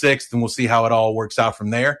November 6th, and we'll see how it all works out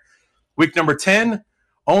from there. Week number 10,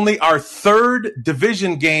 only our third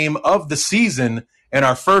division game of the season and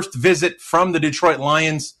our first visit from the Detroit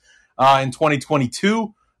Lions in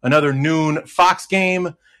 2022. Another noon Fox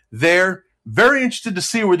game there. Very interested to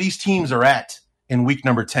see where these teams are at in week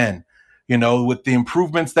number 10. You know, with the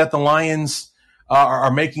improvements that the Lions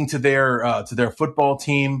are making to their football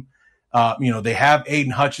team. You know, they have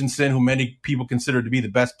Aiden Hutchinson, who many people consider to be the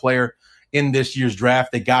best player in this year's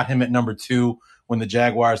draft. They got him at number 2 when the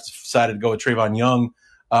Jaguars decided to go with Trayvon Young,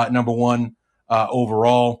 number 1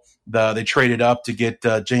 overall. They traded up to get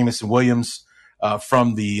Jamison Williams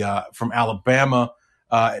from Alabama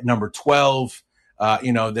at number 12.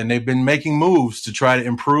 You know, then they've been making moves to try to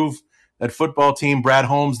improve that football team. Brad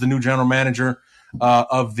Holmes, the new general manager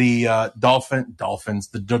of the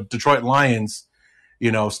the Detroit Lions,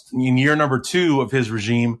 you know, in year number 2 of his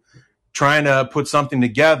regime, trying to put something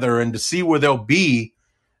together and to see where they'll be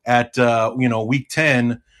at, you know, week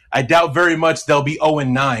 10. I doubt very much they'll be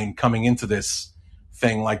 0-9 coming into this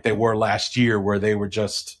thing like they were last year, where they were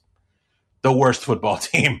just the worst football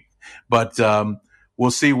team. But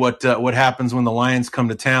we'll see what happens when the Lions come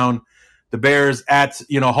to town. The Bears at,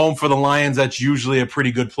 you know, home for the Lions. That's usually a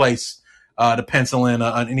pretty good place to pencil in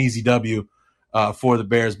an easy W for the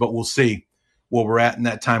Bears, but we'll see where we're at in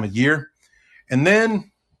that time of year. And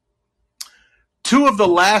then 2 of the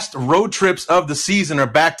last road trips of the season are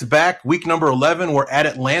back-to-back. Week number 11, we're at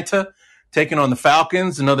Atlanta, taking on the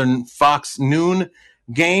Falcons, another Fox noon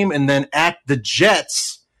game, and then at the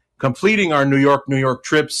Jets, completing our New York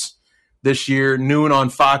trips this year, noon on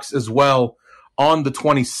Fox as well on the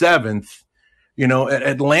 27th. You know,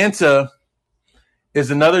 Atlanta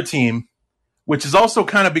is another team, which is also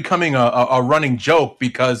kind of becoming a running joke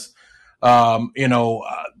because, you know,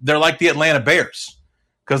 they're like the Atlanta Bears.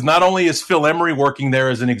 Because not only is Phil Emery working there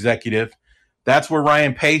as an executive, that's where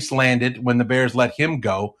Ryan Pace landed when the Bears let him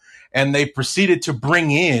go. And they proceeded to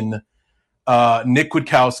bring in Nick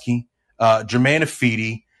Kwiatkowski, Jermaine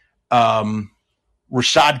Ifedi,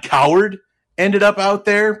 Rashad Coward ended up out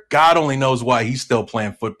there. God only knows why he's still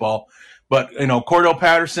playing football. But, you know, Cordell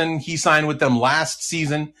Patterson, he signed with them last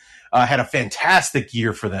season, had a fantastic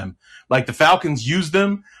year for them. Like the Falcons used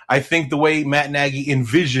them, I think the way Matt Nagy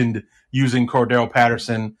envisioned using Cordell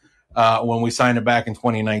Patterson when we signed him back in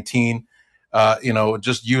 2019. You know,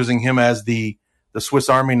 just using him as the Swiss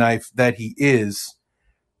Army knife that he is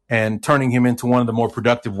and turning him into one of the more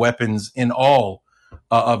productive weapons in all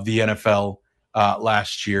of the NFL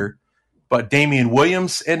last year. But Damian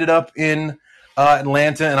Williams ended up in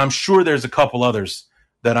Atlanta, and I'm sure there's a couple others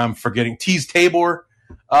that I'm forgetting. Tease Tabor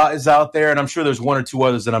is out there, and I'm sure there's 1 or 2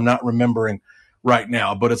 others that I'm not remembering right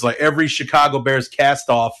now. But it's like every Chicago Bears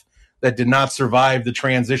cast-off that did not survive the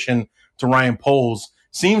transition to Ryan Poles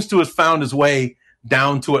seems to have found his way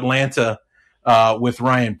down to Atlanta with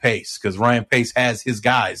Ryan Pace, because Ryan Pace has his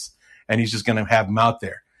guys, and he's just going to have them out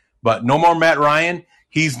there. But no more Matt Ryan.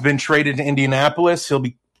 He's been traded to Indianapolis. He'll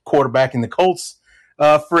be quarterbacking the Colts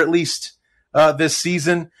for at least this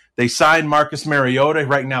season. They signed Marcus Mariota.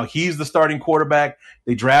 Right now, he's the starting quarterback.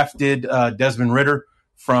 They drafted Desmond Ridder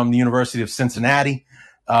from the University of Cincinnati.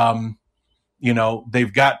 You know,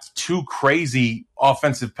 they've got 2 crazy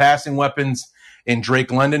offensive passing weapons in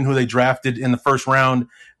Drake London, who they drafted in the first round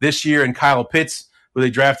this year, and Kyle Pitts, who they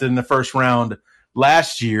drafted in the first round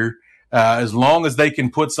last year. As long as they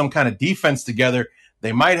can put some kind of defense together,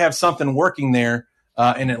 they might have something working there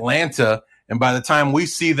in Atlanta. And by the time we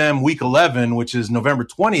see them week 11, which is November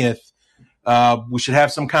 20th, we should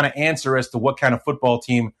have some kind of answer as to what kind of football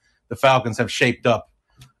team the Falcons have shaped up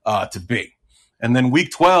to be. And then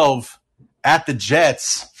week 12 at the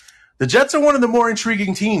Jets. The Jets are one of the more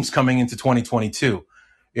intriguing teams coming into 2022.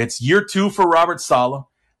 It's year 2 for Robert Saleh.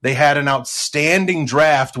 They had an outstanding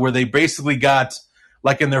draft where they basically got,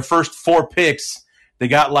 like in their first 4 picks, they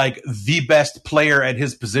got like the best player at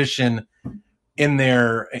his position in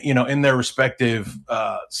their, you know, in their respective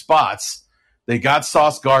spots. They got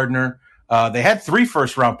Sauce Gardner. They had 3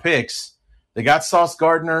 first-round picks. They got Sauce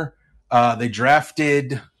Gardner. They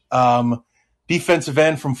drafted defensive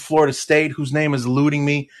end from Florida State, whose name is eluding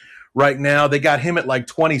me right now. They got him at like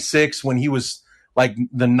 26 when he was like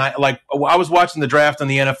I was watching the draft on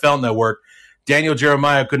the NFL Network. Daniel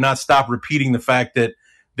Jeremiah could not stop repeating the fact that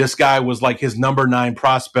this guy was like his number 9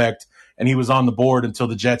 prospect, and he was on the board until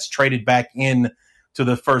the Jets traded back in to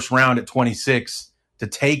the first round at 26 to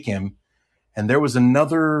take him. And there was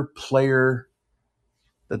another player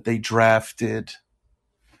that they drafted.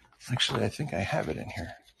 Actually, I think I have it in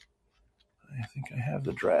here. I think I have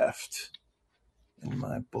the draft in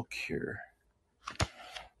my book here.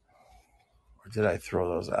 Or did I throw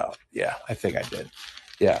those out? Yeah, I think I did.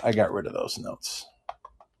 Yeah, I got rid of those notes.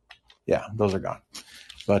 Yeah, those are gone.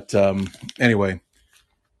 But anyway.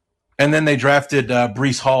 And then they drafted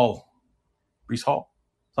Breece Hall,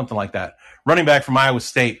 something like that. Running back from Iowa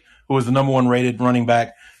State, who was the number 1 rated running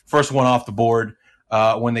back. First one off the board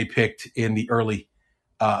when they picked in the early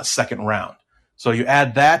second round. So you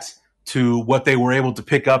add that to what they were able to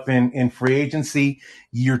pick up in free agency,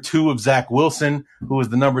 year 2 of Zach Wilson, who was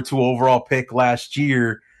the number 2 overall pick last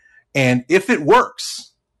year. And if it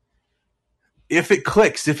works, if it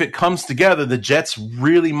clicks, if it comes together, the Jets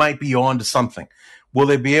really might be on to something. Will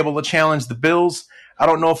they be able to challenge the Bills? I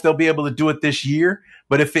don't know if they'll be able to do it this year,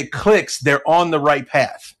 but if it clicks, they're on the right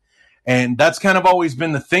path. And that's kind of always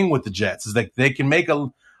been the thing with the Jets, is that they can make a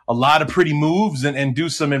lot of pretty moves and do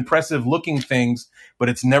some impressive looking things, but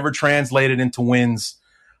it's never translated into wins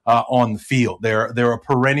on the field. They're a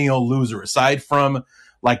perennial loser. Aside from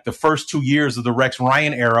like the first 2 years of the Rex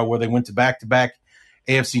Ryan era, where they went to back-to-back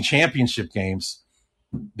AFC championship games,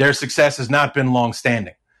 their success has not been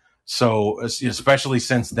long-standing. So especially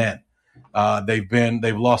since then,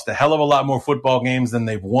 they've lost a hell of a lot more football games than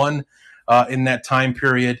they've won in that time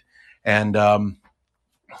period. And, they're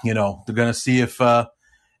going to see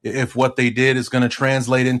if what they did is going to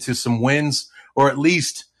translate into some wins, or at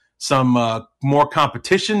least some more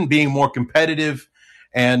competition, being more competitive,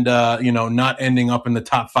 and, not ending up in the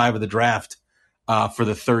top 5 of the draft for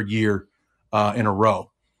the 3rd year in a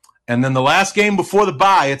row. And then the last game before the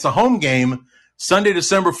bye, it's a home game, Sunday,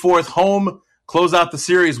 December 4th, home, close out the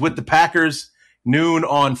series with the Packers, noon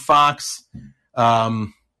on Fox.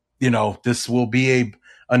 This will be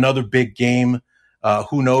another big game.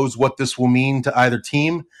 Who knows what this will mean to either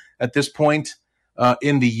team at this point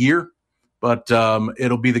in the year, but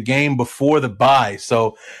it'll be the game before the bye.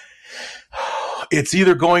 So it's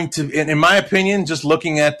either going to, in my opinion, just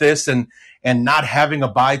looking at this and not having a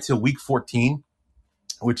bye till week 14,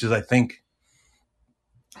 which is, I think,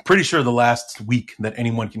 pretty sure the last week that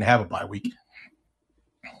anyone can have a bye week.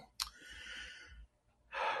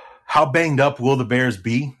 How banged up will the Bears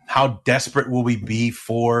be? How desperate will we be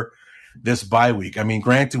for this bye week? I mean,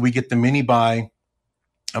 granted, we get the mini bye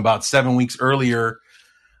about 7 weeks earlier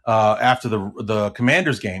after the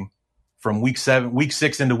Commanders game. From week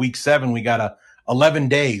 6 into week 7, we got 11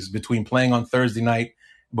 days between playing on Thursday night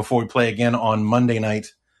before we play again on Monday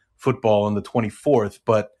night football on the 24th.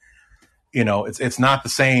 But it's not the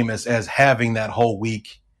same as having that whole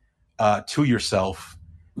week to yourself,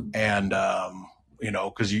 and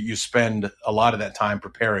because you spend a lot of that time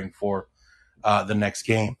preparing for the next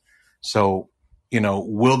game. So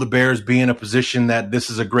will the Bears be in a position that this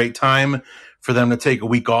is a great time for them to take a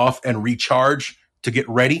week off and recharge to get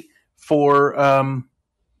ready for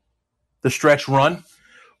the stretch run?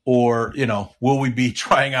 Or, will we be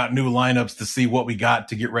trying out new lineups to see what we got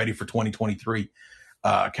to get ready for 2023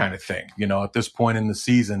 kind of thing? At this point in the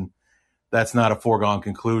season, that's not a foregone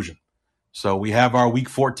conclusion. So we have our week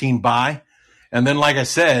 14 bye. And then, like I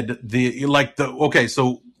said,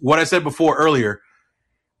 so what I said before earlier,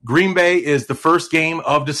 Green Bay is the first game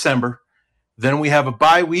of December. Then we have a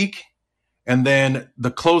bye week. And then to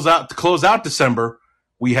close out December,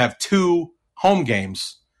 we have 2 home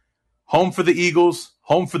games. Home for the Eagles,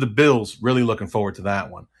 home for the Bills. Really looking forward to that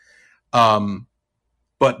one.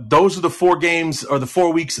 But those are the 4 games, or the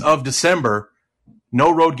 4 weeks of December.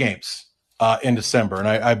 No road games in December. And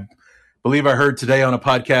I believe I heard today on a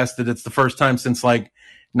podcast that it's the first time since like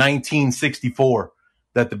 1964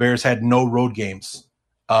 that the Bears had no road games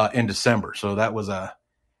in December. So that was a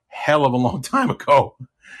hell of a long time ago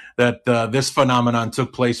that this phenomenon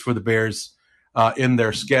took place for the Bears in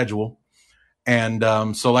their schedule. And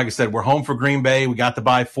so, like I said, we're home for Green Bay. We got the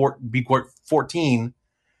bye week 14.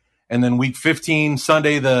 And then week 15,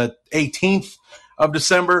 Sunday, the 18th of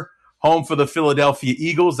December, home for the Philadelphia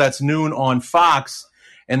Eagles. That's noon on Fox.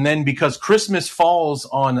 And then because Christmas falls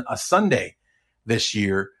on a Sunday this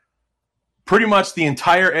year, pretty much the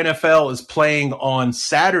entire NFL is playing on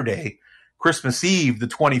Saturday, Christmas Eve, the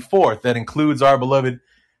 24th. That includes our beloved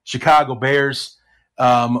Chicago Bears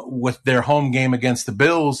with their home game against the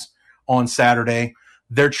Bills on Saturday.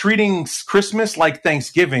 They're treating Christmas like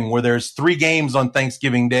Thanksgiving, where there's 3 games on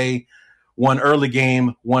Thanksgiving Day, 1 early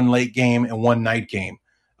game, 1 late game, and 1 night game.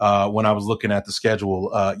 when I was looking at the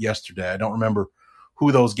schedule yesterday. I don't remember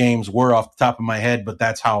who those games were off the top of my head, but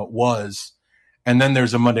that's how it was. And then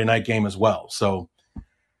there's a Monday night game as well. So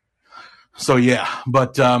yeah.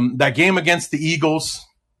 But that game against the Eagles,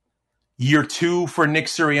 year 2 for Nick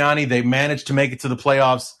Sirianni, they managed to make it to the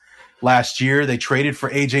playoffs last year. They traded for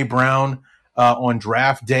A.J. Brown on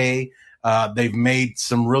draft day. They've made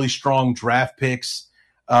some really strong draft picks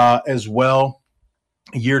as well.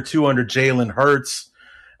 Year 2 under Jalen Hurts,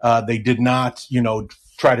 they did not,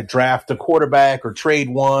 try to draft a quarterback or trade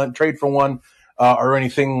for one or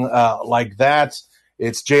anything like that.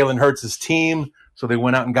 It's Jalen Hurts' team, so they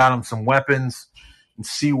went out and got him some weapons and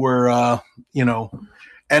see where,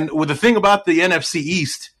 And with the thing about the NFC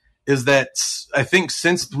East is that I think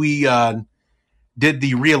since we did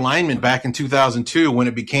the realignment back in 2002, when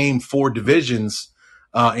it became 4 divisions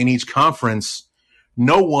in each conference,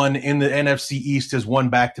 no one in the NFC East has won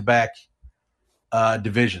back-to-back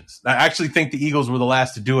divisions. I actually think the Eagles were the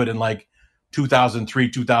last to do it in like 2003,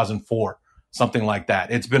 2004, something like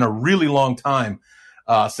that. It's been a really long time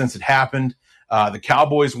since it happened. The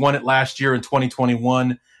Cowboys won it last year in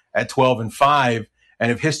 2021 at 12-5.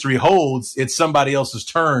 And if history holds, it's somebody else's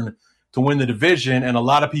turn to win the division. And a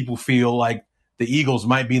lot of people feel like the Eagles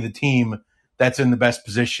might be the team that's in the best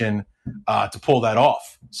position to pull that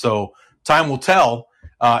off. So time will tell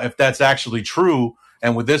if that's actually true.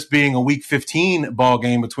 And with this being a Week 15 ball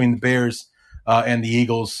game between the Bears and the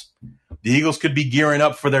Eagles could be gearing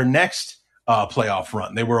up for their next playoff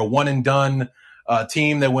run. They were a one-and-done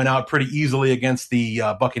team that went out pretty easily against the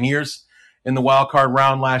Buccaneers in the wild card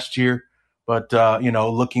round last year. But,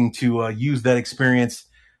 looking to use that experience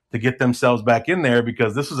to get themselves back in there,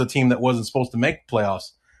 because this was a team that wasn't supposed to make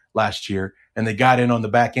playoffs last year, and they got in on the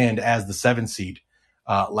back end as the 7th seed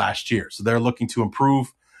last year. So they're looking to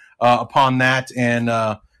improve upon that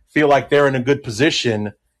and feel like they're in a good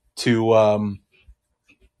position to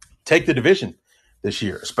take the division this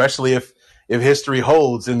year, especially if history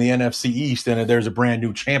holds in the NFC East and there's a brand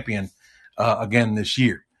new champion again this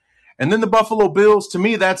year. And then the Buffalo Bills, to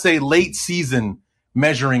me, that's a late season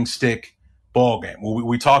measuring stick ball game.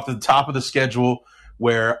 We talked at the top of the schedule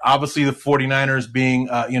where obviously the 49ers being,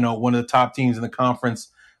 one of the top teams in the conference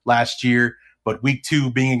last year, but week 2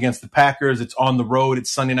 being against the Packers, it's on the road, it's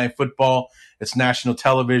Sunday Night Football, it's national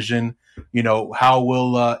television. How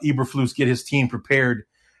will Eberflus get his team prepared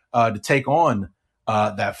to take on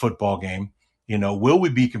that football game? Will we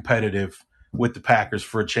be competitive with the Packers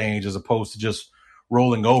for a change as opposed to just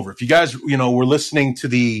rolling over? If you guys, were listening to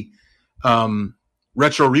the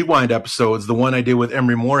Retro Rewind episodes, the one I did with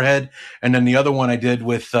Emery Moorhead, and then the other one I did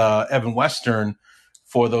with Evan Western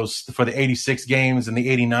for the 86 games and the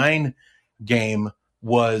 89 game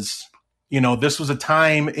was, this was a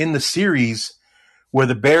time in the series where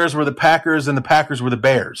the Bears were the Packers and the Packers were the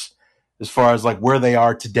Bears as far as like where they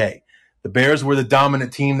are today. The Bears were the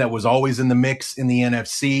dominant team that was always in the mix in the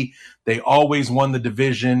NFC. They always won the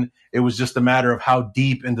division. It was just a matter of how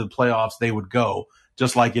deep into the playoffs they would go,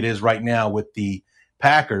 just like it is right now with the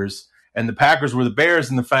Packers. And the Packers were the Bears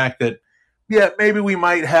in the fact that, yeah, maybe we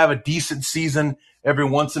might have a decent season every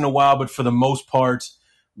once in a while, but for the most part,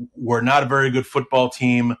 we're not a very good football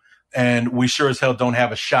team, and we sure as hell don't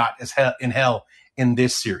have a shot in hell in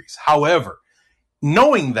this series. However,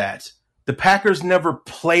 knowing that, the Packers never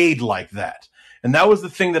played like that. And that was the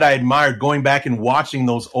thing that I admired going back and watching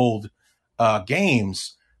those old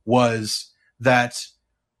games, was that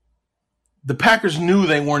the Packers knew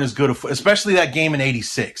they weren't as good, especially that game in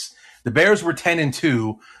 86. The Bears were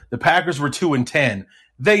 10-2. The Packers were 2-10.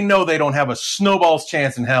 They know they don't have a snowball's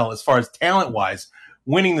chance in hell as far as talent-wise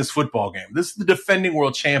winning this football game. This is the defending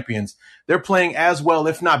world champions. They're playing as well,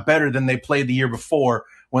 if not better, than they played the year before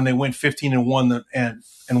when they went 15-1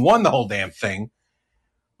 and won the whole damn thing.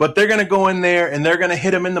 But they're going to go in there and they're going to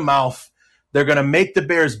hit them in the mouth. They're going to make the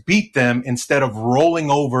Bears beat them instead of rolling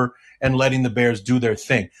over and letting the Bears do their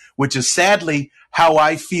thing, which is sadly how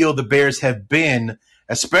I feel the Bears have been,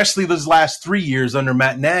 especially those last 3 years under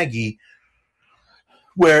Matt Nagy,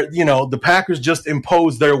 where, the Packers just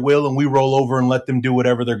impose their will and we roll over and let them do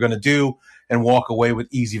whatever they're going to do and walk away with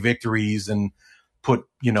easy victories and put,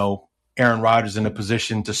 Aaron Rodgers in a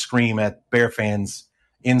position to scream at Bear fans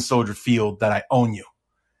in Soldier Field that I own you.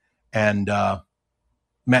 And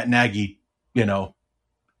Matt Nagy, Matt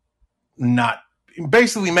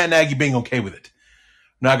Nagy being okay with it.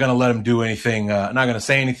 Not going to let him do anything, not going to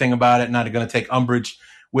say anything about it, not going to take umbrage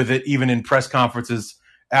with it, even in press conferences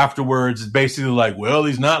afterwards. It's basically like, well,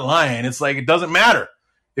 he's not lying. It's like, it doesn't matter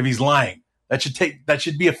if he's lying. That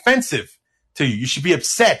should be offensive to you. You should be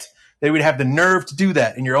upset they would have the nerve to do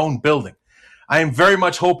that in your own building. I am very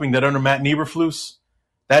much hoping that under Matt Eberflus,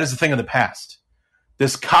 that is a thing of the past.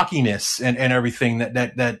 This cockiness and everything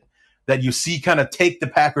that you see kind of take the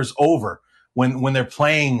Packers over when they're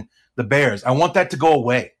playing the Bears. I want that to go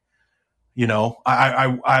away. You know,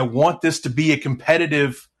 I want this to be a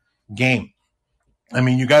competitive game. I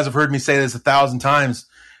mean, you guys have heard me say this 1,000 times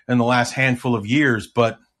in the last handful of years,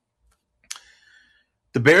 but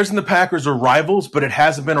the Bears and the Packers are rivals, but it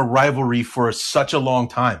hasn't been a rivalry for such a long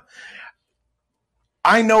time.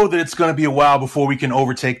 I know that it's going to be a while before we can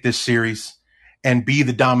overtake this series and be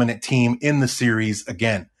the dominant team in the series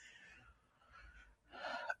again.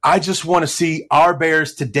 I just want to see our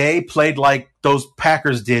Bears today played like those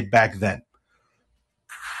Packers did back then.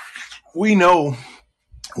 We know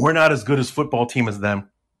we're not as good as football team as them,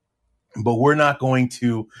 but you're not going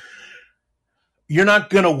to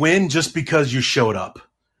win just because you showed up.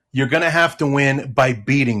 You're going to have to win by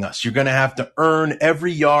beating us. You're going to have to earn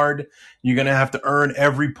every yard. You're going to have to earn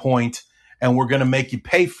every point, and we're going to make you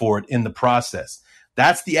pay for it in the process.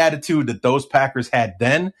 That's the attitude that those Packers had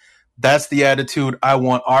then. That's the attitude I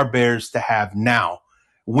want our Bears to have now,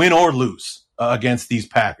 win or lose against these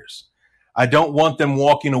Packers. I don't want them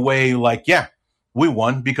walking away like, yeah, we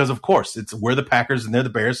won, because of course we're the Packers and they're the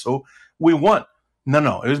Bears, so we won.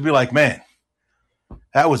 No. It would be like, man,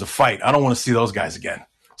 that was a fight. I don't want to see those guys again.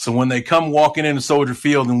 So when they come walking into Soldier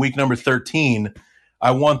Field in week number 13, I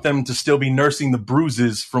want them to still be nursing the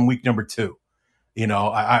bruises from week number 2. You know,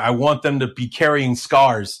 I want them to be carrying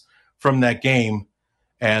scars from that game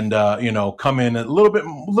and, come in a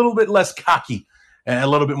little bit less cocky and a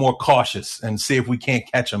little bit more cautious and see if we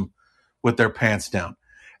can't catch them with their pants down.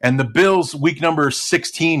 And the Bills, week number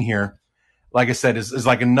 16 here, like I said, is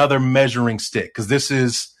like another measuring stick, because this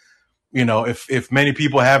is, if many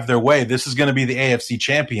people have their way, this is going to be the AFC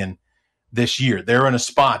champion this year. They're in a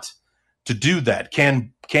spot to do that.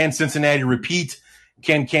 Can Cincinnati repeat?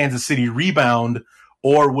 Can Kansas City rebound?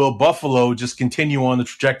 Or will Buffalo just continue on the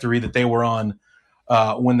trajectory that they were on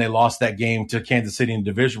when they lost that game to Kansas City in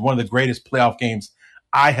division? One of the greatest playoff games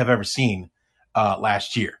I have ever seen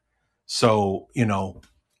last year. So,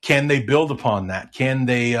 can they build upon that? Can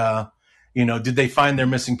they, did they find their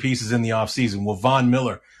missing pieces in the offseason? Will Von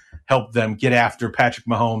Miller help them get after Patrick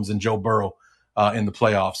Mahomes and Joe Burrow in the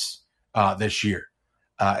playoffs this year?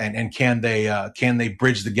 And can they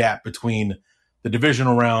bridge the gap between the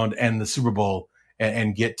divisional round and the Super Bowl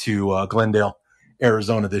and get to Glendale,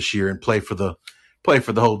 Arizona this year and play for the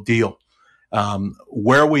whole deal?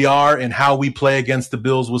 Where we are and how we play against the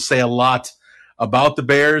Bills will say a lot about the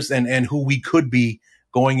Bears and who we could be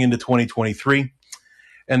going into 2023.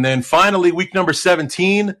 And then finally, week number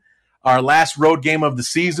 17, our last road game of the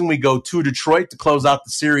season, we go to Detroit to close out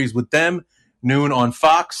the series with them, noon on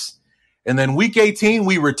Fox. And then week 18,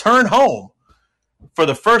 we return home for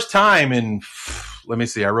the first time in, let me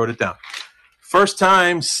see, I wrote it down. First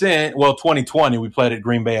time since, 2020, we played at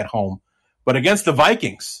Green Bay at home. But against the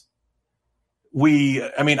Vikings,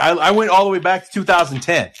 I went all the way back to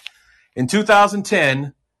 2010. In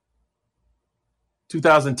 2010,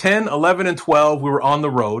 11, and 12, we were on the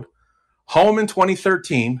road. Home in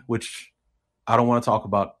 2013, which I don't want to talk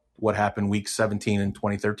about what happened week 17 in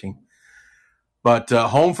 2013. But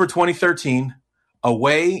home for 2013,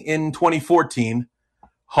 away in 2014,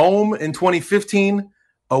 home in 2015,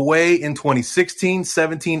 away in 2016,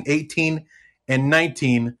 17, 18, and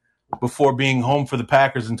 19, before being home for the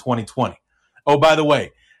Packers in 2020. Oh, by the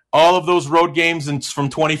way, all of those road games from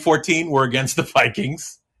 2014 were against the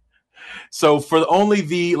Vikings. So for only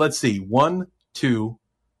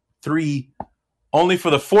only for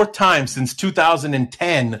the fourth time since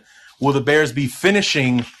 2010 will the Bears be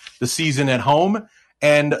finishing the season at home.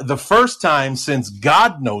 And the first time since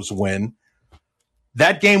God knows when,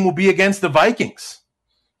 that game will be against the Vikings.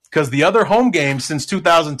 Because the other home games since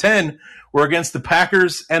 2010 were against the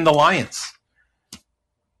Packers and the Lions.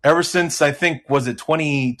 Ever since, I think, was it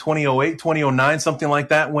 2008, 2009, something like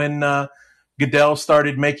that, when Goodell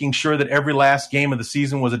started making sure that every last game of the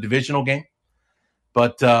season was a divisional game.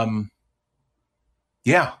 But,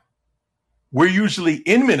 we're usually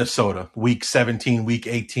in Minnesota week 17, week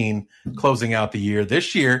 18, closing out the year.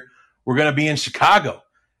 This year, we're going to be in Chicago,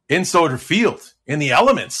 in Soldier Field, in the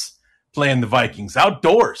elements, playing the Vikings,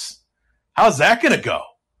 outdoors. How's that going to go?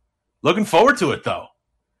 Looking forward to it, though.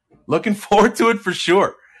 Looking forward to it for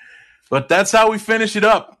sure. But that's how we finish it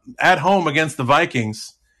up at home against the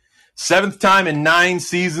Vikings. 7th time in 9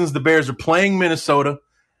 seasons, the Bears are playing Minnesota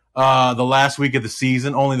the last week of the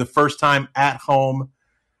season. Only the first time at home.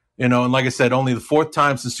 And like I said, only the 4th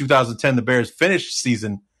time since 2010 the Bears finished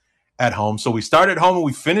season at home. So we start at home and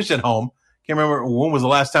we finish at home. Can't remember when was the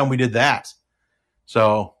last time we did that.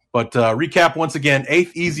 So, but recap once again,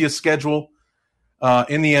 8th easiest schedule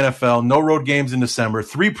in the NFL. No road games in December.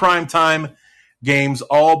 3 primetime games,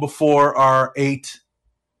 all before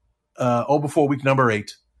week number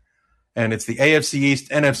 8. And it's the AFC East,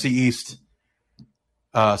 NFC East,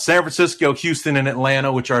 San Francisco, Houston, and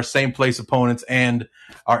Atlanta, which are same place opponents, and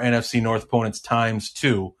our NFC North opponents times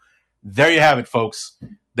 2. There you have it, folks.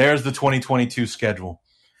 There's the 2022 schedule.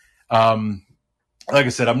 Like I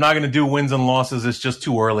said, I'm not going to do wins and losses. It's just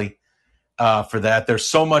too early for that. There's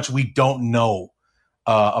so much we don't know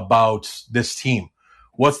about this team.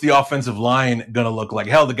 What's the offensive line going to look like?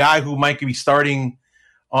 Hell, the guy who might be starting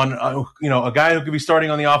on, a guy who could be starting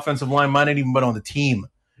on the offensive line might not even be on the team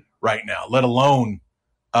right now, let alone,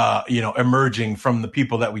 emerging from the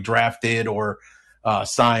people that we drafted or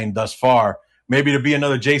signed thus far. Maybe to be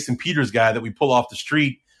another Jason Peters guy that we pull off the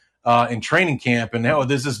street in training camp. And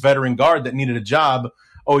there's this veteran guard that needed a job.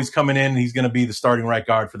 Oh, he's coming in and he's going to be the starting right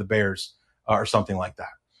guard for the Bears or something like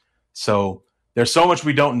that. So there's so much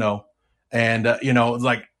we don't know. And,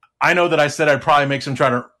 I know that I said I'd probably make some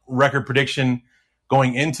record prediction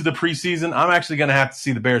going into the preseason. I'm actually going to have to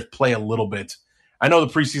see the Bears play a little bit. I know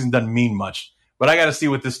the preseason doesn't mean much, but I got to see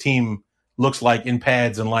what this team looks like in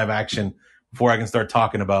pads and live action before I can start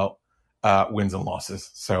talking about wins and losses.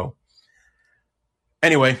 So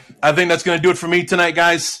anyway, I think that's going to do it for me tonight,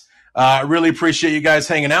 guys. I really appreciate you guys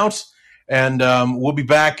hanging out, and we'll be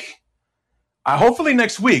back hopefully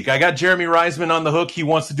next week. I got Jeremy Reisman on the hook. He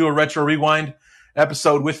wants to do a Retro Rewind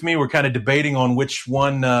episode with me. We're kind of debating on which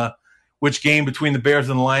game between the Bears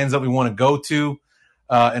and the Lions that we want to go to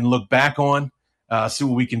and look back on, see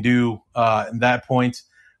what we can do at that point.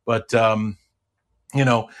 But,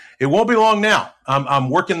 it won't be long now. I'm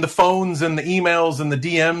working the phones and the emails and the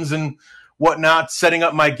DMs and whatnot, setting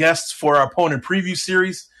up my guests for our opponent preview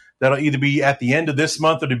series. That'll either be at the end of this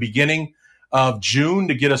month or the beginning of June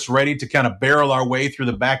to get us ready to kind of barrel our way through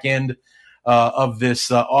the back end of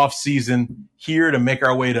this off season here to make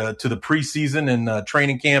our way to the preseason and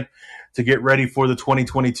training camp to get ready for the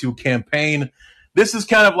 2022 campaign. This is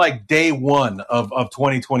kind of like day one of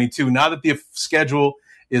 2022. Now that the schedule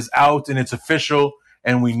is out and it's official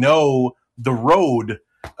and we know the road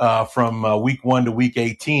from week 1 to week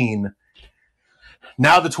 18,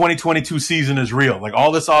 now the 2022 season is real. Like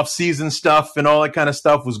all this off-season stuff and all that kind of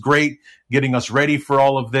stuff was great, getting us ready for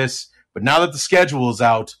all of this. But now that the schedule is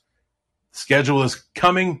out, the schedule is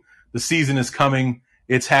coming, the season is coming,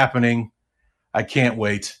 it's happening. I can't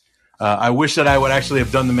wait. I wish that I would actually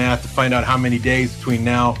have done the math to find out how many days between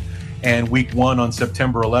now and week 1 on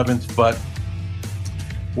September 11th, but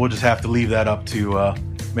we'll just have to leave that up to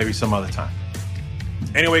maybe some other time.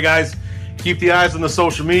 Anyway, guys, keep the eyes on the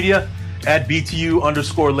social media at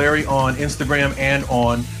BTU_Larry on Instagram and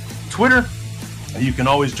on Twitter. You can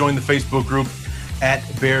always join the Facebook group at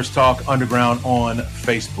Bears Talk Underground on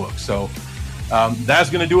Facebook. So that's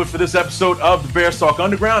going to do it for this episode of the Bears Talk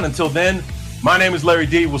Underground. Until then, my name is Larry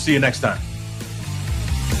D. We'll see you next time.